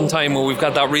 This is one time where we've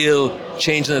got that real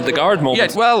changing of the guard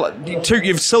moment. Yeah, well,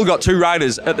 you've still got two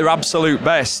riders at their absolute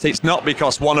best. It's not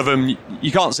because one of them,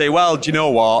 you can't say, well, do you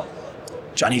know what?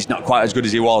 Johnny's not quite as good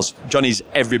as he was. Johnny's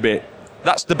every bit.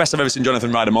 That's the best I've ever seen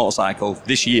Jonathan ride a motorcycle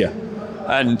this year.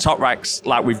 And Toprak's,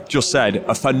 like we've just said,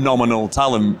 a phenomenal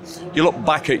talent. You look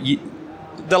back at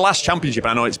the last championship,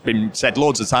 I know it's been said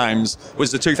loads of times,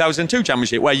 was the 2002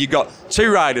 championship, where you got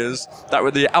two riders that were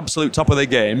at the absolute top of their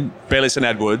game, Bayliss and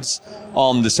Edwards,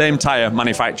 on the same tyre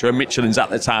manufacturer, Michelin's at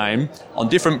the time, on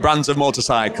different brands of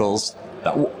motorcycles,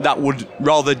 that would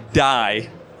rather die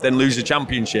than lose a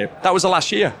championship. That was the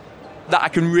last year that I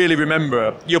can really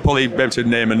remember. You'll probably be able to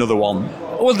name another one.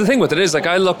 Well, the thing with it is, like,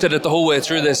 I looked at it the whole way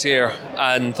through this year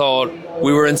and thought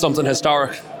we were in something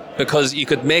historic, because you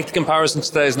could make the comparison to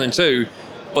 2002,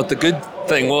 but the good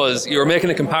thing was you were making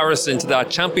a comparison to that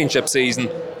championship season,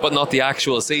 but not the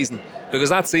actual season. Because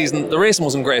that season, the racing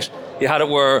wasn't great. You had it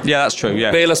where that's true.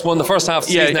 Yeah, Bayliss won the first half of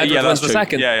the season, Edwards wins the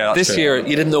second. This true. year,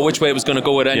 you didn't know which way it was going to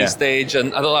go at any stage,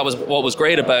 and I thought that was what was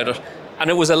great about it. And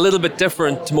it was a little bit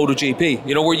different to MotoGP.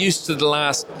 You know, we're used to the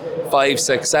last 5,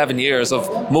 6, 7 years of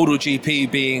MotoGP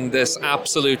being this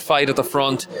absolute fight at the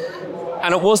front.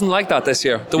 And it wasn't like that this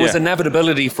year. There was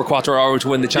inevitability for Quartararo to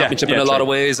win the championship in a lot of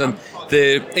ways, and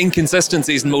the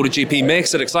inconsistencies in MotoGP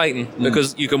makes it exciting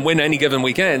because you can win any given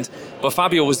weekend. But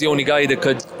Fabio was the only guy that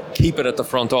could keep it at the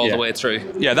front all the way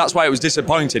through. Yeah, that's why it was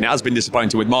disappointing. It has been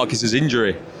disappointing with Marquez's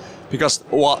injury, because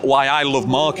why I love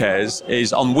Marquez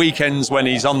is on weekends when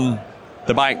he's on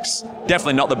the bikes,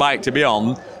 definitely not the bike to be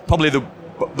on, probably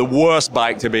the worst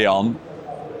bike to be on.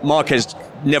 Marquez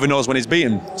never knows when he's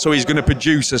beaten, so he's going to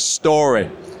produce a story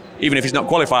even if he's not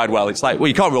qualified well. It's like, well,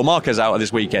 you can't rule Marquez out of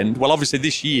this weekend. Well, obviously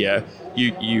this year,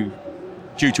 you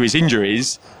due to his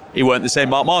injuries, he weren't the same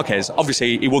Marc Marquez.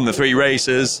 Obviously he won the 3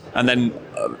 races, and then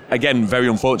again, very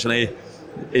unfortunately,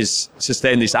 is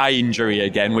sustained this eye injury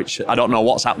again, which I don't know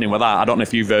what's happening with that. I don't know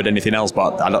if you've heard anything else,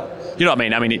 but you know what I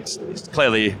mean? I mean, it's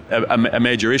clearly a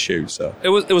major issue. So it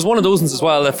was one of those ones as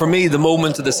well that for me, the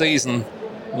moment of the season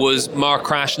was Marc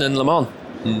crashing in Le Mans.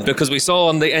 Because we saw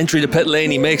on the entry to pit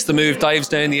lane, he makes the move, dives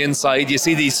down the inside. You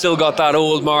see that he's still got that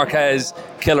old Marquez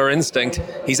killer instinct.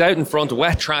 He's out in front,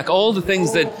 wet track, all the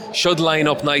things that should line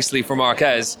up nicely for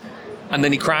Marquez. And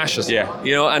then he crashes. Yeah.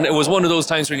 You know, and it was one of those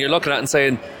times when you're looking at it and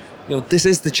saying, you know, this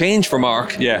is the change for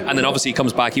Marc. Yeah. And then obviously he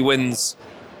comes back, he wins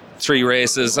 3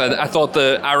 races. And I thought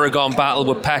the Aragon battle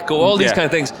with Pecco, all these kind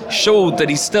of things showed that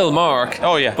he's still Marc.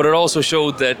 Oh, yeah. But it also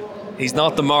showed that he's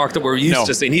not the Marc that we're used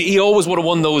to seeing. He always would have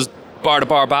won those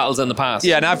bar-to-bar battles in the past.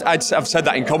 Yeah, and I've said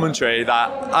that in commentary,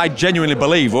 that I genuinely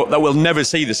believe that we'll never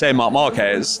see the same Marc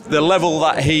Marquez. The level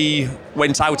that he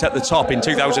went out at the top in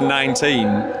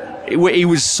 2019, he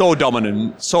was so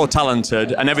dominant, so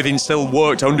talented, and everything still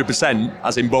worked 100%,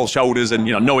 as in both shoulders and,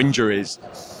 you know, no injuries.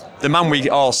 The man we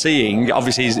are seeing,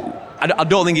 obviously, I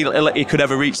don't think he could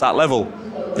ever reach that level.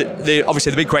 Obviously,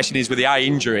 the big question is with the eye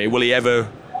injury, will he ever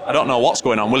I don't know what's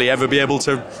going on. Will he ever be able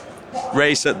to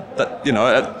race at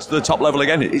the top level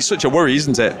again? It's such a worry,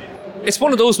 isn't it? It's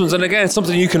one of those ones, and again, it's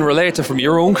something you can relate to from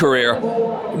your own career.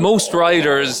 Most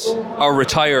riders are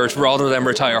retired rather than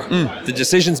retire. The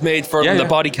decision's made for them, the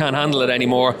body can't handle it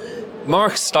anymore.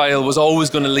 Mark's style was always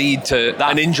going to lead to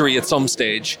an injury at some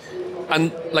stage.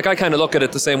 And like, I kind of look at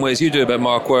it the same way as you do about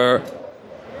Mark, where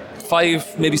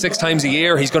 5, maybe 6 times a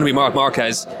year he's going to be Marc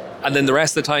Marquez, and then the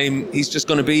rest of the time he's just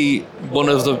going to be one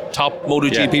of the top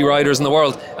MotoGP riders in the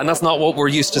world, and that's not what we're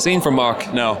used to seeing from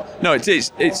Mark. No,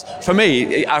 it's for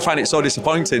me, I find it so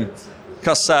disappointing,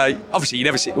 because obviously you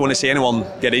never want to see anyone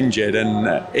get injured,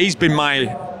 and he's been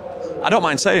I don't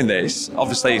mind saying this,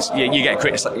 obviously you get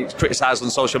criticised on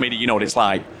social media, you know what it's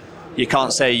like. You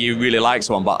can't say you really like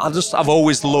someone, but I've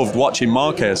always loved watching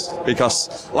Marquez,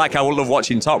 because like I would love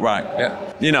watching Toprak.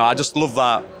 Yeah. You know, I just love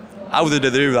that. How did they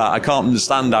do that? I can't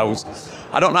understand how.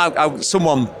 I don't know how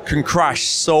someone can crash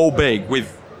so big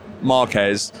with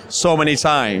Marquez so many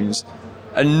times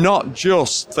and not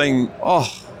just think,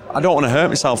 I don't want to hurt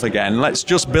myself again. Let's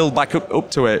just build back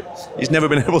up to it. He's never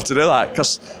been able to do that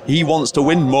because he wants to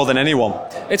win more than anyone.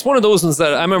 It's one of those ones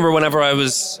that I remember whenever I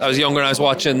was younger and I was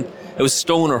watching. It was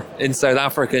Stoner in South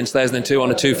Africa in 2002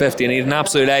 on a 250, and he had an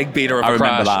absolute egg beater of a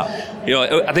crash. I remember that. You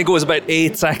know, I think it was about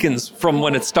 8 seconds from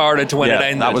when it started to when it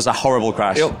ended. That was a horrible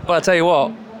crash. You know, but I tell you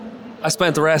what, I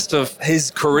spent the rest of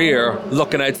his career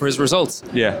looking out for his results.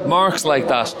 Yeah. Mark's like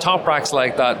that, Toprak's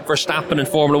like that, Verstappen in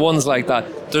Formula 1's like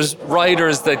that. There's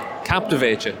riders that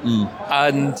captivate you.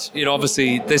 And, you know,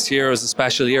 obviously this year was a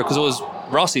special year because it was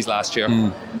Rossi's last year.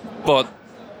 But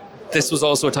this was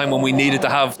also a time when we needed to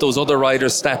have those other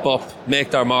riders step up, make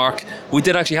their mark. We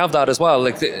did actually have that as well.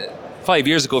 Like 5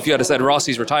 years ago, if you had said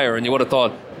Rossi's retiring, you would have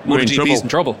thought MotoGP's in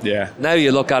trouble. Yeah. Now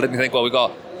you look at it and you think, well, we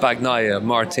got Bagnaia,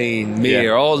 Martin,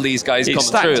 Mir, all these guys coming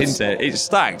through. It's stacked, isn't it? It's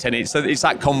stacked, and it's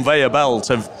that conveyor belt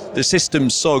of the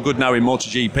system's so good now in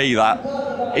MotoGP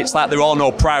that it's like there are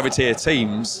no privateer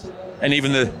teams, and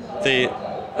even the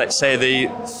let's say the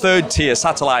third tier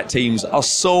satellite teams are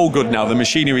so good now. The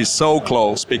machinery is so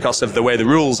close because of the way the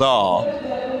rules are.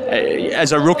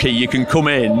 As a rookie, you can come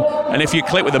in, and if you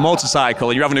click with a motorcycle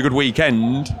and you're having a good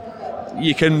weekend,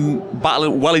 you can battle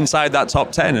well inside that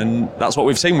top 10, and that's what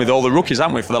we've seen with all the rookies,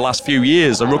 haven't we, for the last few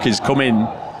years. The rookies come in,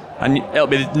 and it'll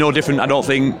be no different, I don't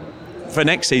think, for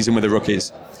next season with the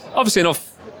rookies. Obviously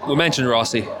enough, we mentioned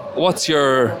Rossi. What's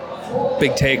your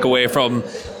big takeaway from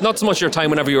not so much your time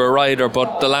whenever you were a rider,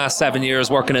 but the last 7 years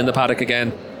working in the paddock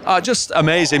again? Just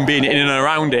amazing being in and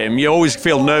around him. You always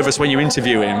feel nervous when you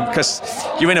interview him because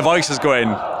your inner voice is going,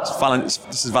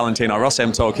 this is Valentino Rossi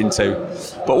I'm talking to.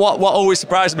 But what always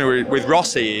surprised me with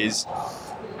Rossi is,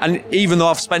 and even though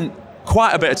I've spent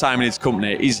quite a bit of time in his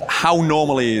company, is how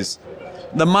normal he is.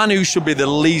 The man who should be the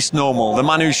least normal, the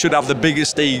man who should have the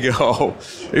biggest ego,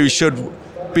 who should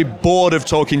be bored of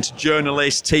talking to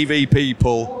journalists, TV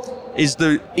people, is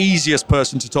the easiest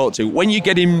person to talk to. When you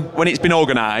get him, when it's been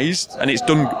organised and it's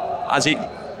done as it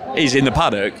is in the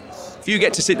paddock, if you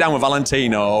get to sit down with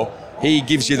Valentino, he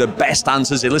gives you the best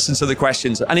answers, he listens to the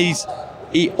questions, and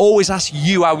he always asks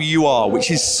you how you are,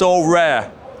 which is so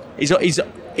rare.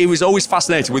 He was always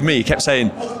fascinated with me. He kept saying,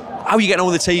 how are you getting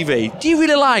on with the TV? Do you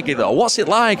really like it though? What's it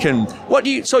like? And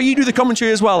so you do the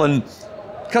commentary as well? And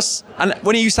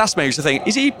when he used to ask me, I used to think,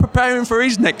 is he preparing for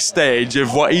his next stage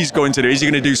of what he's going to do? Is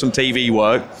he going to do some TV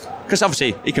work? Because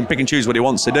obviously he can pick and choose what he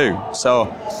wants to do.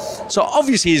 So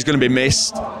obviously he's going to be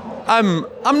missed. I'm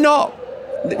not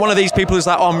one of these people who's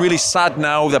like, I'm really sad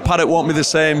now, the paddock won't be the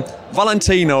same.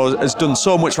 Valentino has done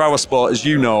so much for our sport, as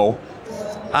you know,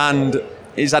 and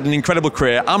he's had an incredible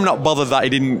career. I'm not bothered that he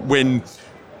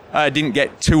didn't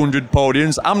get 200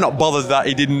 podiums. I'm not bothered that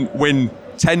he didn't win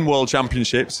 10 world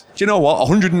championships. Do you know what?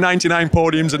 199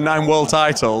 podiums and 9 world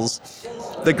titles.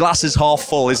 The glass is half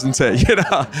full, isn't it? You know,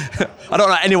 I don't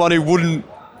know anyone who wouldn't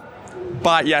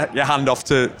bite your hand off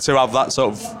to have that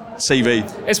sort of CV.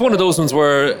 It's one of those ones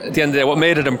where, at the end of the day, what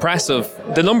made it impressive,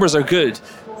 the numbers are good,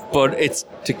 but it's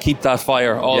to keep that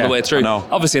fire all the way through.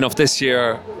 Obviously enough, this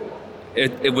year,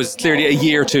 it was clearly a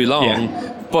year too long,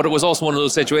 but it was also one of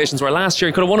those situations where last year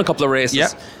he could have won a couple of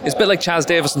races. It's a bit like Chaz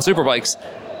Davis in Superbikes.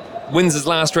 Wins his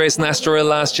last race in Estoril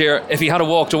last year. If he had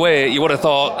walked away, you would have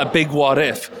thought a big what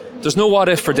if. There's no what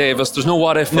if for Davis. There's no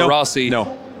what if for Rossi.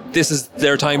 No. This is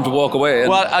their time to walk away.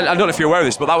 Well, I don't know if you're aware of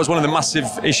this, but that was one of the massive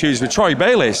issues with Troy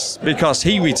Bayliss, because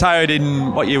he retired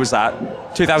in, what year was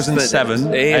that?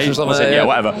 2007? 8 or something. Yeah,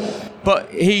 whatever. But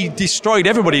he destroyed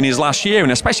everybody in his last year,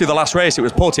 and especially the last race, it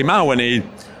was Portimao when he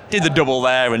did the double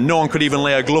there, and no one could even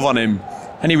lay a glove on him.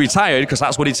 And he retired because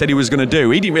that's what he said he was going to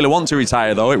do. He didn't really want to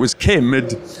retire, though. It was Kim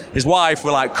and his wife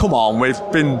were like, come on, we've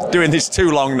been doing this too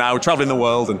long now, travelling the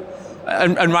world.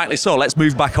 And rightly so, let's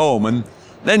move back home. And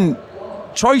then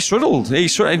Troy struggled.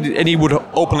 And he would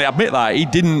openly admit that.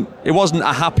 He wasn't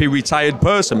a happy retired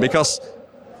person because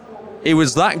he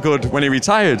was that good when he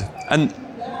retired. And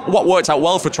what worked out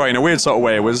well for Troy in a weird sort of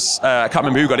way was, I can't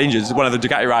remember who got injured, one of the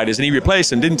Ducati riders, and he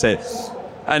replaced him, didn't he?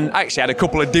 And actually had a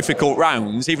couple of difficult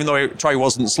rounds, even though Troy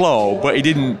wasn't slow, but he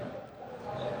didn't.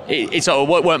 He sort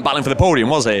of weren't battling for the podium,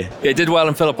 was he? He did well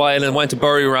in Phillip Island, went to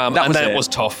Buriram, and then it was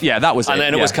tough. Yeah, that was it. And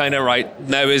then it was kind of right,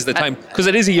 now is the time. Because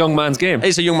it is a young man's game.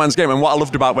 It's a young man's game, and what I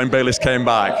loved about when Bayliss came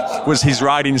back was his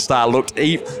riding style looked,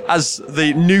 as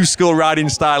the new school riding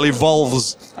style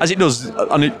evolves, as it does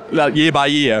year by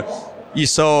year, you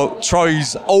saw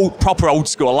Troy's proper old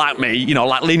school, like me,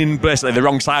 like leaning basically the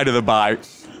wrong side of the bike.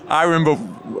 I remember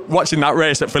watching that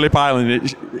race at Phillip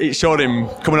Island. It showed him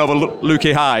coming over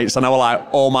Lukey Heights, and I was like,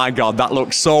 "Oh my God, that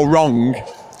looks so wrong,"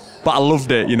 but I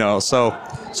loved it,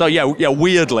 So yeah.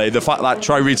 Weirdly, the fact that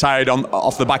Troy retired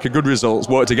off the back of good results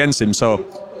worked against him. So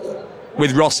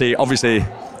with Rossi, obviously,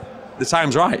 the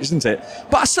time's right, isn't it?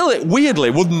 But I still,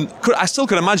 weirdly, I still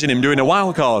could imagine him doing a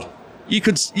wild card. Do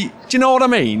you know what I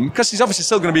mean? Because he's obviously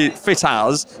still going to be fit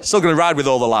still going to ride with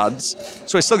all the lads,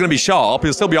 so he's still going to be sharp.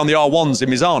 He'll still be on the R1s in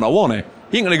Misano, won't he?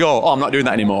 He ain't going to go, I'm not doing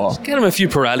that anymore. Get him a few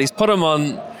Pirellis, put him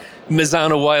on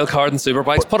Misano wildcard and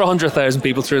Superbikes, put 100,000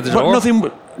 people through the door.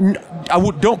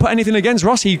 Don't put anything against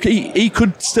Rossi. He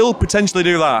could still potentially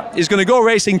do that. He's going to go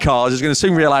racing cars. He's going to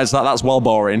soon realise that that's well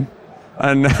boring.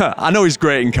 And I know he's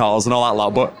great in cars and all that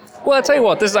lot, but... Well, I'll tell you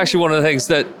what, this is actually one of the things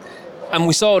that... And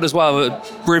we saw it as well with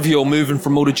Brivio moving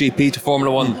from MotoGP to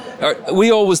Formula 1. We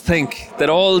always think that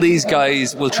all these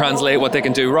guys will translate what they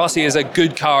can do. Rossi is a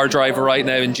good car driver right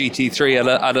now in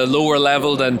GT3 at a lower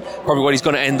level than probably what he's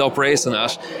going to end up racing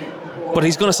at. But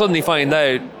he's going to suddenly find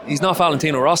out he's not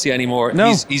Valentino Rossi anymore.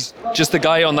 No. He's just the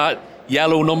guy on that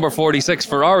yellow number 46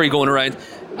 Ferrari going around.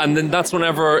 And then that's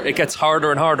whenever it gets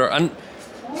harder and harder. And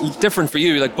different for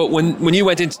you, but when you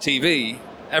went into TV...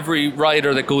 Every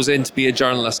rider that goes in to be a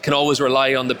journalist can always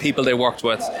rely on the people they worked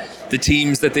with, the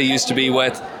teams that they used to be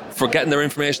with, for getting their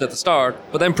information at the start.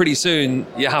 But then pretty soon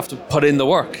you have to put in the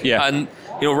work. Yeah. And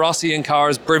Rossi in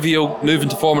cars, Brivio moving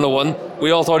to Formula 1.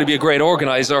 We all thought he'd be a great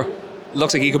organiser.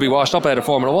 Looks like he could be washed up out of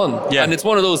Formula 1. Yeah. And it's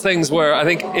one of those things where I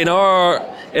think in our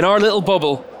little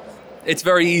bubble, it's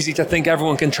very easy to think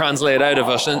everyone can translate out of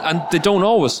it, and they don't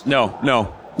always.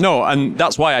 No, and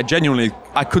that's why I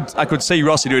could see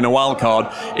Rossi doing a wild card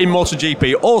in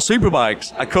MotoGP or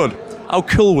Superbikes. I could. How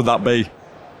cool would that be?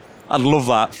 I'd love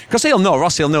that, because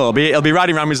Rossi will know. He'll be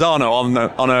riding around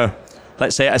Misano on a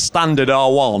let's say a standard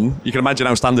R1. You can imagine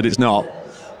how standard it's not,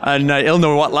 and he'll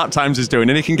know what lap times he's doing,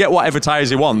 and he can get whatever tyres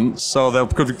he wants. So they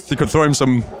could throw him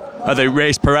some the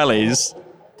race Pirellis.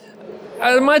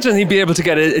 I imagine he'd be able to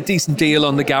get a decent deal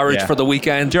on the garage for the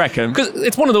weekend. Do you reckon? Because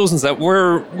it's one of those ones that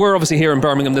we're obviously here in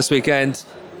Birmingham this weekend.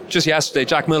 Just yesterday,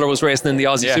 Jack Miller was racing in the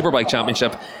Aussie Superbike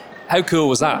Championship. How cool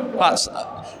was that?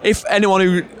 If anyone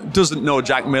who doesn't know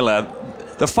Jack Miller,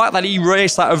 the fact that he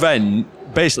raced that event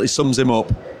basically sums him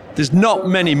up. There's not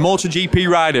many MotoGP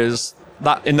riders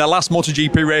that in their last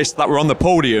MotoGP race that were on the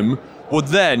podium would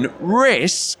then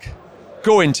risk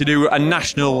going to do a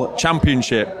national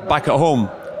championship back at home.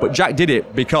 But Jack did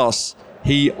it because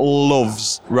he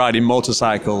loves riding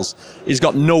motorcycles. He's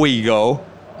got no ego,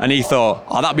 and he thought,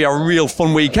 that'd be a real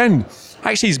fun weekend.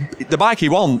 Actually, the bike he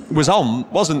was on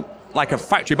wasn't like a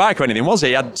factory bike or anything, was it?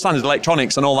 He had standard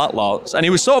electronics and all that lot. And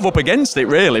he was sort of up against it,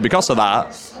 really, because of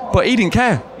that. But he didn't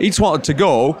care. He just wanted to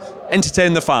go,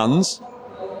 entertain the fans,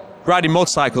 riding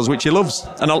motorcycles, which he loves.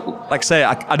 And like I say,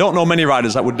 I don't know many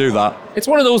riders that would do that. It's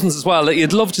one of those ones as well that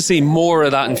you'd love to see more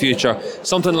of that in future.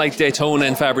 Something like Daytona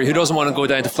in February. Who doesn't want to go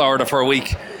down to Florida for a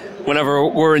week? Whenever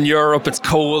we're in Europe, it's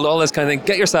cold, all this kind of thing.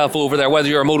 Get yourself over there, whether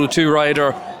you're a Moto2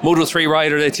 rider, Moto3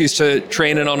 rider that's used to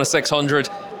training on a 600,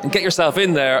 and get yourself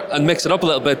in there and mix it up a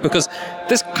little bit, because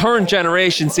this current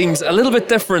generation seems a little bit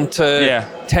different to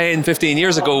 10, 15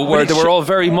 years ago, where they were all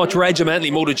very much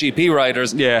regimentally MotoGP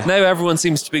riders. Yeah. Now everyone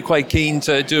seems to be quite keen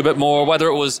to do a bit more, whether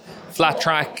it was flat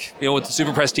track, with the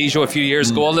Super Prestigio a few years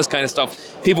ago, all this kind of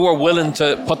stuff. People were willing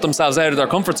to put themselves out of their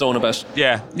comfort zone a bit.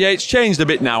 Yeah, it's changed a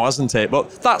bit now, hasn't it? But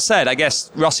that said, I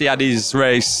guess Rossi had his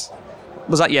race,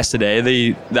 was that yesterday,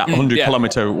 that 100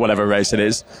 kilometre whatever race it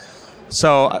is.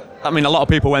 So, I mean, a lot of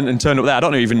people went and turned up there. I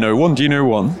don't even know who won. Do you know who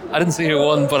won? I didn't see who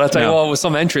won, but I'll tell you what, with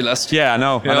some entry list. Yeah, I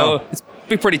know. It's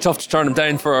be pretty tough to turn them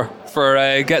down for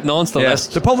getting onto the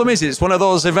list. The problem is, it's one of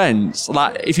those events,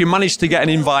 like, if you manage to get an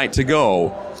invite to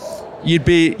go,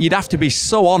 you'd have to be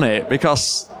so on it,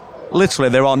 because literally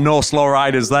there are no slow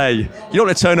riders there. You don't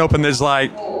want to turn up and there's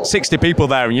like 60 people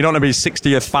there, and you don't want to be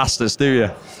 60th fastest, do you?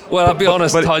 Well, I'll be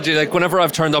honest, Hodgie, like whenever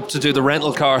I've turned up to do the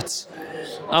rental carts,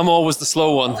 I'm always the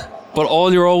slow one. But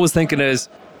all you're always thinking is,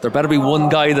 there better be one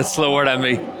guy that's slower than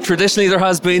me. Traditionally there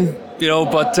has been,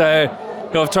 but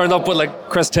I've turned up with like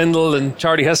Chris Tyndall and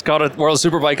Charlie Hiscott at World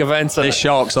Superbike events. And They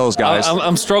sharks, those guys.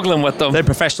 I'm struggling with them. They're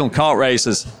professional kart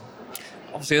racers.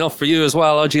 Obviously enough for you as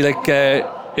well, Hodgie. Like,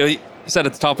 you said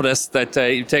at the top of this that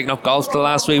you've taken up golf for the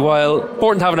last wee while.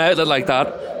 Important to have an outlet like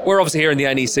that. We're obviously here in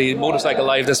the NEC, Motorcycle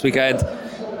Live this weekend.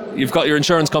 You've got your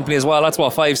insurance company as well. That's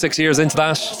 5-6 years into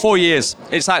that. 4 years.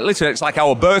 It's like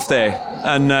our birthday.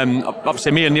 And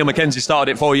obviously me and Neil Mackenzie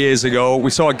started it 4 years ago.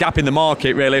 We saw a gap in the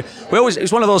market, really.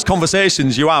 It's one of those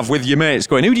conversations you have with your mates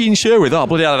going, who do you insure with? Oh,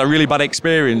 bloody hell, I had a really bad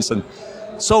experience. And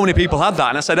so many people had that.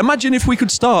 And I said, imagine if we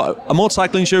could start a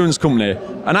motorcycle insurance company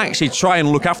and actually try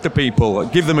and look after people,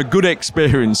 give them a good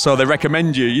experience so they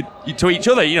recommend you to each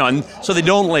other, and so they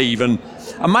don't leave. And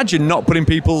imagine not putting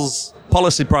people's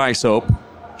policy price up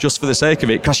just for the sake of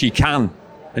it, because you can,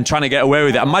 and trying to get away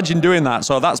with it. Imagine doing that.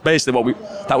 So that's basically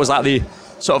that was like the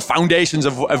sort of foundations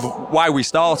of why we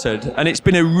started. And it's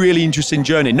been a really interesting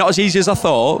journey. Not as easy as I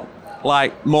thought,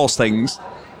 like most things.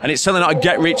 And it's certainly not a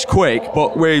get rich quick,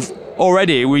 but we're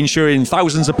insuring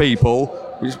thousands of people.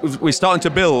 We're starting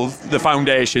to build the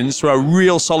foundations for a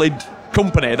real solid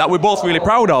company that we're both really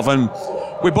proud of. And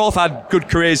we both had good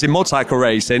careers in motorcycle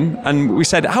racing, and we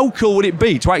said, how cool would it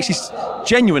be to actually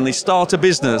genuinely start a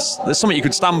business that's something you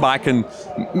could stand back and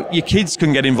your kids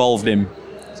can get involved in,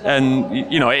 and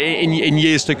in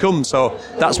years to come. So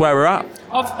that's where we're at.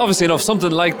 Obviously enough, something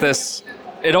like this,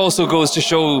 it also goes to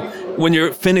show when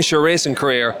you finish your racing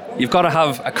career, you've got to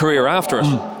have a career after it.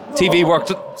 TV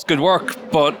work, it's good work,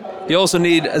 but you also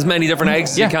need as many different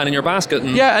eggs as you can in your basket.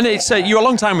 And it's you're a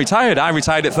long time retired. I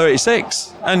retired at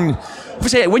 36, and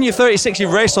obviously when you're 36,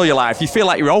 you've raced all your life. You feel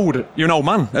like you're old. You're an old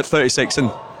man at 36,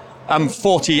 and I'm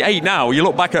 48 now. I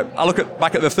look back at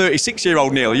the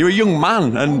 36-year-old Neil. You're a young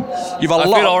man, and you've I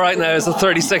feel all right now as a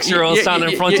 36-year-old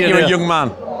standing in front of you. You're a young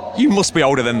man. You must be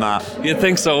older than that. You'd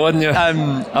think so, wouldn't you?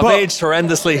 I've aged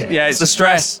horrendously. Yeah, it's the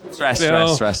stress.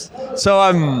 Stress.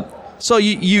 So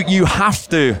you have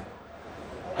to.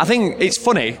 I think it's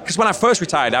funny because when I first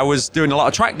retired, I was doing a lot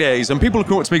of track days, and people would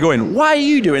come up to me going, "Why are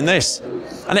you doing this?"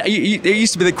 And it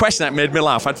used to be the question that made me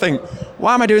laugh. I'd think,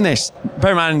 "Why am I doing this?"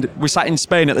 Bear in mind, we sat in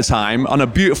Spain at the time on a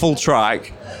beautiful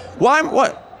track. Why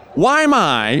am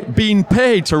I being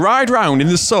paid to ride around in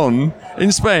the sun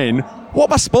in Spain? What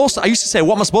am I supposed to? I used to say,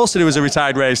 "What am I supposed to do as a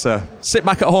retired racer? Sit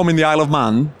back at home in the Isle of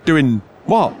Man doing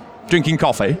what? Drinking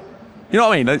coffee?" You know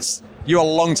what I mean? You're a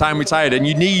long time retired, and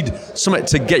you need something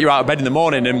to get you out of bed in the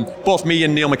morning. And both me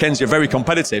and Neil Mackenzie are very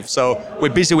competitive, so we're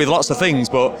busy with lots of things.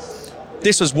 But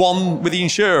this was one with the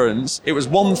insurance. It was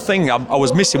one thing I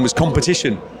was missing, was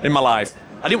competition in my life.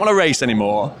 I didn't want to race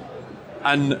anymore,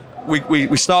 and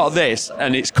we started this,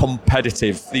 and it's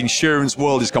competitive. The insurance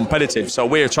world is competitive, so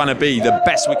we're trying to be the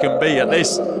best we can be at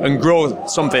this and grow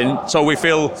something so we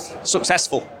feel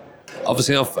successful.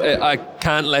 Obviously enough, I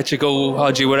can't let you go,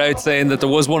 Hodgie, without saying that there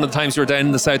was one of the times you were down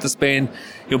in the south of Spain,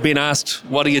 you're being asked,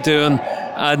 what are you doing?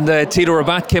 And Tito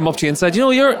Rabat came up to you and said,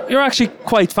 you're actually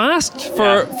quite fast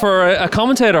for a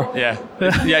commentator. Yeah,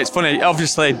 it's funny.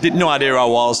 Obviously, didn't no idea who I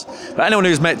was. But anyone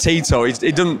who's met Tito,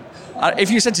 he doesn't.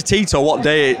 If you said to Tito, what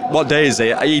day is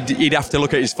it? He'd have to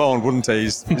look at his phone, wouldn't he?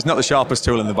 He's not the sharpest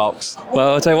tool in the box.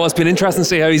 Well, I'll tell you what, it's been interesting to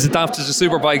see how he's adapted to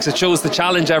superbikes. It shows the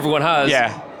challenge everyone has.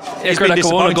 Yeah. Iker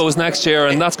Lecuona goes next year,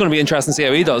 and that's going to be interesting to see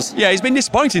how he does. Yeah, he's been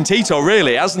disappointing, Tito,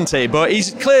 really, hasn't he? But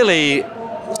he's clearly...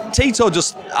 Tito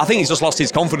I think he's just lost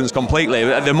his confidence completely.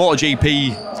 The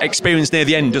MotoGP experience near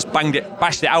the end just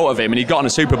bashed it out of him, and he got on a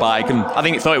superbike, and I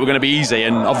think he thought it was going to be easy,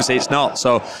 and obviously it's not.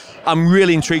 So I'm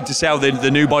really intrigued to see how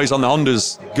the new boys on the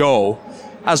Hondas go.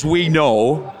 As we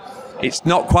know, it's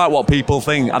not quite what people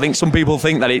think. I think some people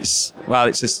think that it's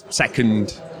a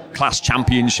second-class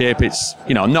championship. It's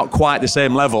not quite the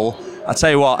same level. I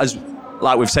tell you what,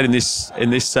 like we've said in this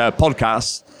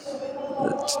podcast,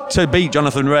 to beat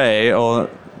Jonathan Rea or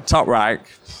Toprak,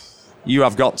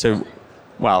 you've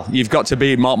got to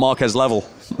be Marc Marquez level.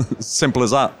 Simple as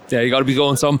that. Yeah, you got to be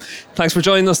going some. Thanks for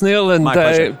joining us, Neil, and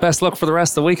best luck for the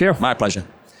rest of the week here. My pleasure.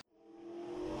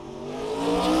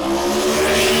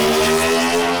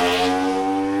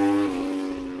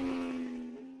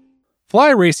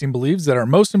 Fly Racing believes that our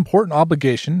most important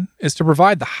obligation is to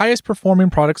provide the highest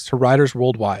performing products to riders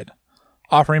worldwide.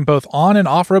 Offering both on and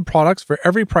off-road products for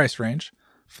every price range,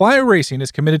 Fly Racing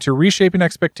is committed to reshaping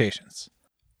expectations.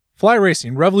 Fly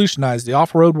Racing revolutionized the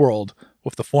off-road world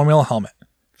with the Formula helmet,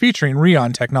 featuring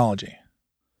Rheon technology.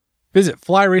 Visit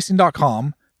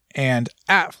flyracing.com and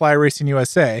at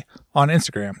FlyRacingUSA on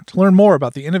Instagram to learn more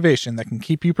about the innovation that can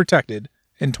keep you protected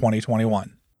in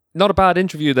 2021. Not a bad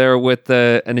interview there with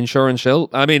an insurance shill.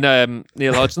 I mean,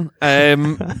 Neil Hodgson.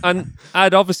 And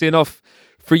obviously enough,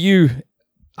 for you,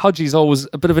 Hodgie's always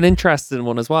a bit of an interesting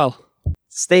one as well.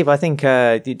 Steve, I think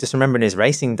just remembering his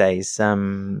racing days,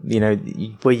 I'm trying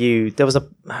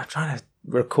to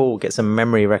recall, get some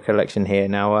memory recollection here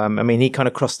now. I mean, he kind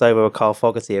of crossed over with Carl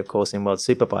Fogarty, of course, in World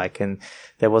Superbike, and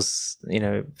there was,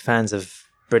 fans of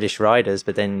British riders,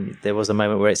 but then there was a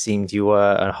moment where it seemed you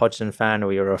were a Hodgson fan,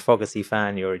 or you were a Fogarty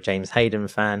fan, you were a James Hayden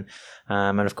fan,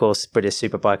 and of course British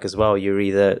Superbike as well. You're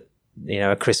either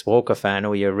a Chris Walker fan,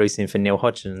 or you're rooting for Neil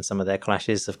Hodgson. Some of their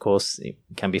clashes, of course,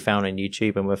 can be found on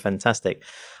YouTube and were fantastic.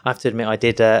 I have to admit, I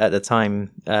did at the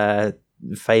time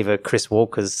favour Chris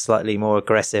Walker's slightly more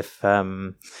aggressive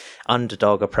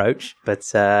underdog approach, but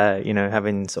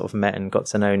having sort of met and got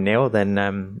to know Neil,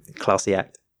 then classy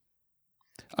act.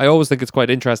 I always think it's quite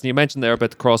interesting. You mentioned there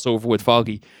about the crossover with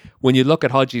Foggy. When you look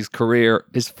at Hodgie's career,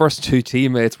 his first two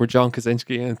teammates were John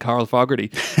Kaczynski and Carl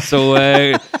Fogarty. So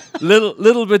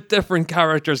little bit different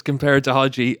characters compared to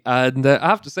Hodgie. And I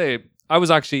have to say, I was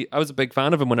a big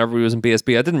fan of him whenever he was in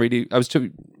BSB. I was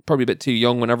probably a bit too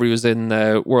young whenever he was in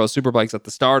World Superbikes at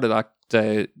the start of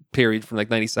that period from like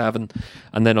 97,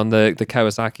 and then on the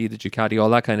Kawasaki, the Ducati, all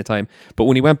that kind of time. But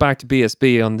when he went back to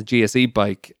BSB on the GSE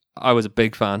bike, I was a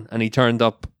big fan, and he turned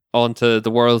up onto the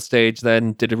world stage.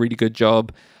 Then did a really good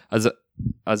job as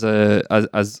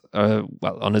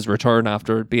on his return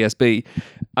after BSB,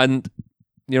 and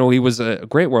he was a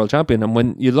great world champion. And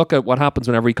when you look at what happens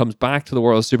whenever he comes back to the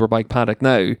World Superbike paddock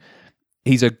now,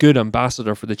 he's a good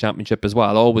ambassador for the championship as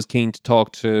well. Always keen to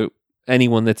talk to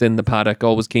anyone that's in the paddock.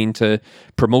 Always keen to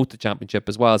promote the championship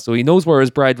as well. So he knows where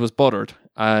his bread was buttered,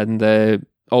 and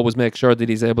always make sure that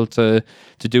he's able to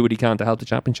do what he can to help the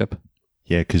championship.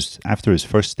 Yeah, because after his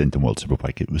first stint in World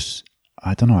Superbike, it was,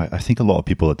 I don't know, I think a lot of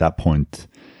people at that point,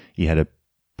 he had a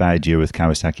bad year with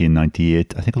Kawasaki in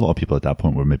 98. I think a lot of people at that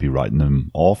point were maybe writing him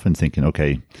off and thinking,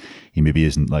 okay, he maybe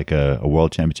isn't like a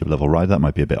world championship level rider. That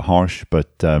might be a bit harsh,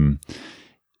 but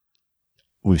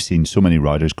we've seen so many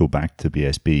riders go back to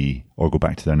BSB or go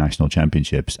back to their national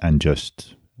championships and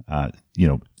just,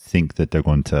 think that they're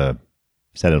going to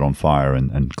set it on fire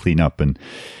and clean up, and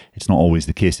it's not always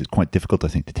the case. It's quite difficult, I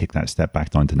think, to take that step back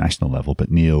down to national level.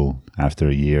 But Neil, after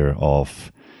a year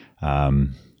of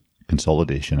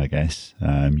consolidation, I guess,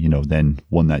 then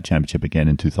won that championship again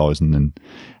in 2000,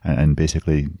 and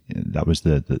basically that was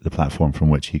the platform from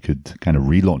which he could kind of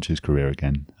relaunch his career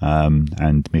again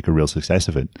and make a real success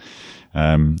of it.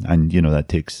 And that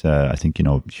takes I think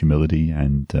humility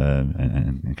and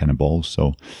kind of balls.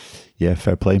 So yeah,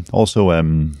 fair play. Also,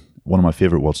 one of my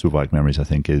favorite World Superbike memories, I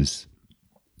think, is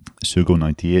Sugo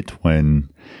 98,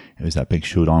 when it was that big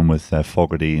showdown with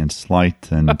Fogarty and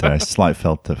Slight, and Slight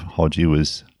felt that Hodgie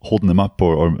was holding them up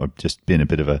or just being a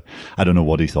bit of a, I don't know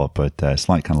what he thought, but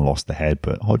Slight kind of lost the head,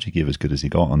 but Hodgie gave as good as he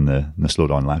got on the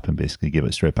slowdown lap and basically gave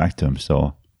it straight back to him.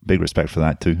 So big respect for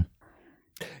that too.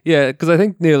 Yeah, because I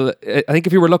think, Neil,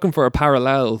 if you were looking for a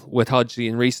parallel with Hodgie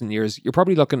in recent years, you're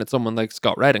probably looking at someone like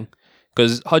Scott Redding.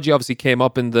 Because Hodgie obviously came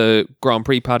up in the Grand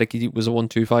Prix paddock. He was a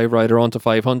 125 rider onto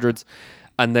 500s,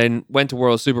 and then went to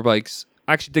World Superbikes.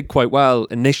 Actually did quite well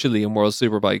initially in World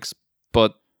Superbikes,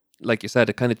 but like you said,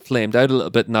 it kind of flamed out a little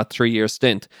bit in that 3-year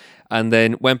stint, and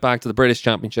then went back to the British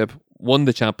Championship, won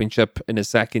the championship in his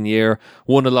second year,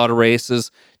 won a lot of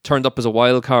races, turned up as a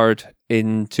wild card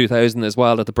in 2000 as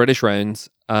well at the British rounds,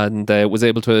 and was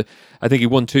able to, I think he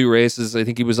won 2 races. I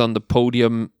think he was on the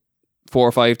podium 4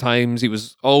 or 5 times. He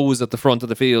was always at the front of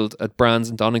the field at Brands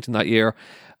and Donington that year,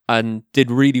 and did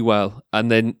really well,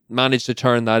 and then managed to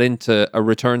turn that into a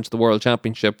return to the World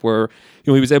Championship where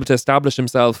he was able to establish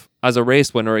himself as a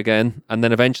race winner again, and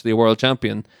then eventually a world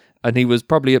champion. And he was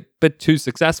probably a bit too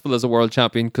successful as a world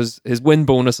champion, because his win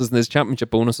bonuses and his championship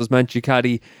bonuses meant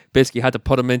Ducati basically had to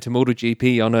put him into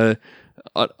MotoGP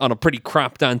on a pretty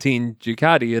crap Dantine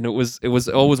Ducati, and it was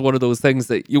always one of those things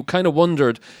that you kind of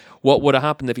wondered what would have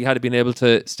happened if he had been able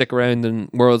to stick around in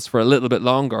Worlds for a little bit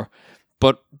longer.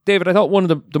 But David, I thought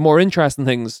one of the more interesting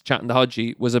things chatting to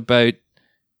Hodgie was about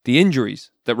the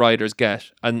injuries that riders get,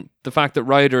 and the fact that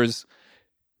riders,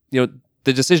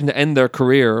 the decision to end their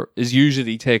career is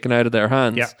usually taken out of their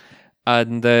hands. Yeah.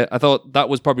 And I thought that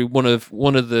was probably one of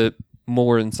the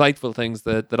more insightful things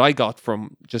that I got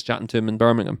from just chatting to him in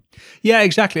Birmingham. Yeah,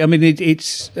 exactly. I mean,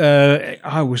 it's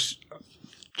I was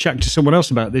chatting to someone else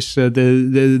about this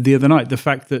the other night. The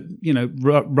fact that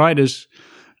riders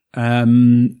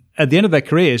at the end of their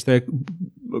careers, they're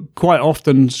quite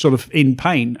often sort of in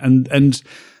pain, and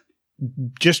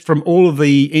just from all of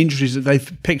the injuries that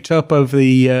they've picked up over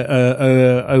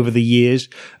the years,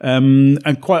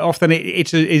 and quite often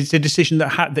it's a decision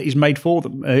that is made for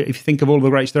them. If you think of all of the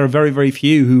greats, there are very, very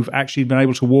few who've actually been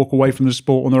able to walk away from the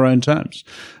sport on their own terms.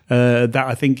 That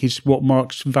I think is what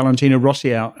marks Valentino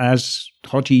Rossi out, as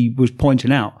Hodgie was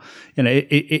pointing out.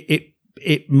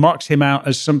 It marks him out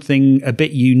as something a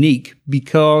bit unique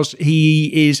because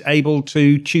he is able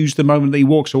to choose the moment that he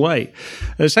walks away.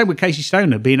 Same with Casey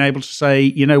Stoner, being able to say,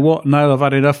 you know what, no, I've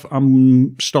had enough,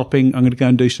 I'm stopping, I'm going to go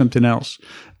and do something else.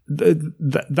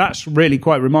 That's really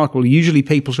quite remarkable. Usually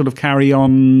people sort of carry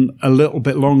on a little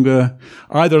bit longer,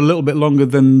 either a little bit longer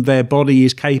than their body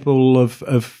is capable of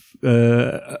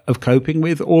coping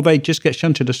with, or they just get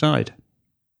shunted aside.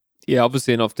 Yeah,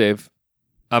 obviously enough, Dave.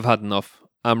 I've had enough.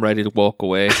 I'm ready to walk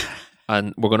away,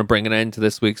 and we're going to bring an end to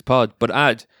this week's pod. But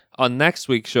on next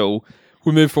week's show,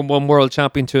 we move from one world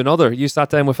champion to another. You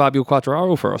sat down with Fabio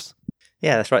Quartararo for us.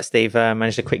 Yeah, that's right, Steve.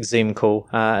 Managed a quick Zoom call.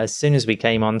 As soon as we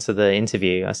came onto the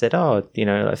interview, I said,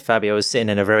 Fabio was sitting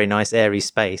in a very nice airy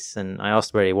space, and I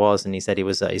asked where he was, and he said he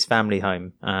was at his family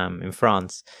home in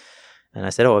France. And I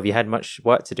said, have you had much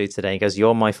work to do today? He goes,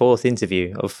 you're my fourth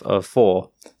interview of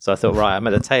 4. So I thought, right, I'm at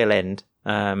the tail end.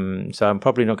 So I'm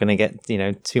probably not going to get,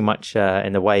 too much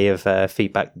in the way of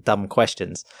feedback, dumb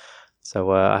questions.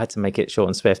 So I had to make it short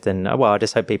and swift. And I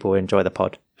just hope people enjoy the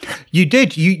pod. You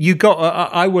did. You got.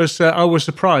 I was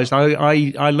surprised.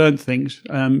 I learned things.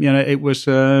 It was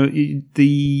a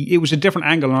different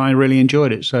angle, and I really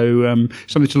enjoyed it. So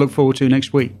something to look forward to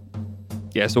next week.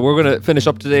 Yeah, so we're going to finish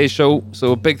up today's show.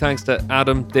 So big thanks to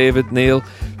Adam, David, Neil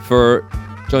for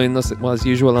joining us, as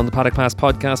usual, on the Paddock Pass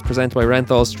podcast presented by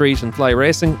Renthal Street and Fly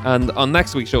Racing. And on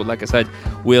next week's show, like I said,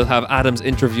 we'll have Adam's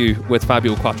interview with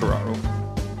Fabio Quartararo.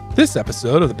 This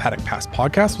episode of the Paddock Pass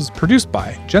podcast was produced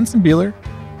by Jensen Beeler,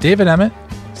 David Emmett,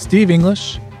 Steve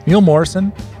English, Neil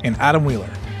Morrison, and Adam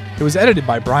Wheeler. It was edited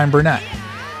by Brian Burnett.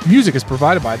 Music is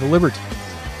provided by The Liberty.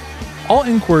 All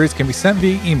inquiries can be sent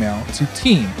via email to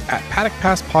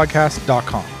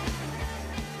team@paddockpasspodcast.com.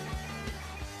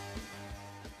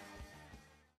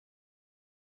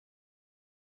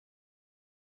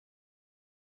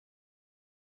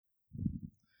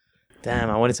 Damn,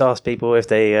 I wanted to ask people if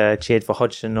they cheered for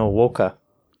Hodgson or Walker.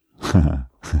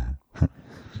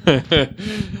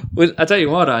 Well, I tell you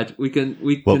what, Ad, we can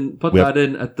put that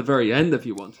in at the very end if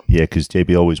you want. Yeah, because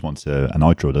JB always wants an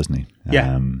outro, doesn't he?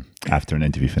 Yeah. After an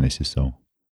interview finishes, so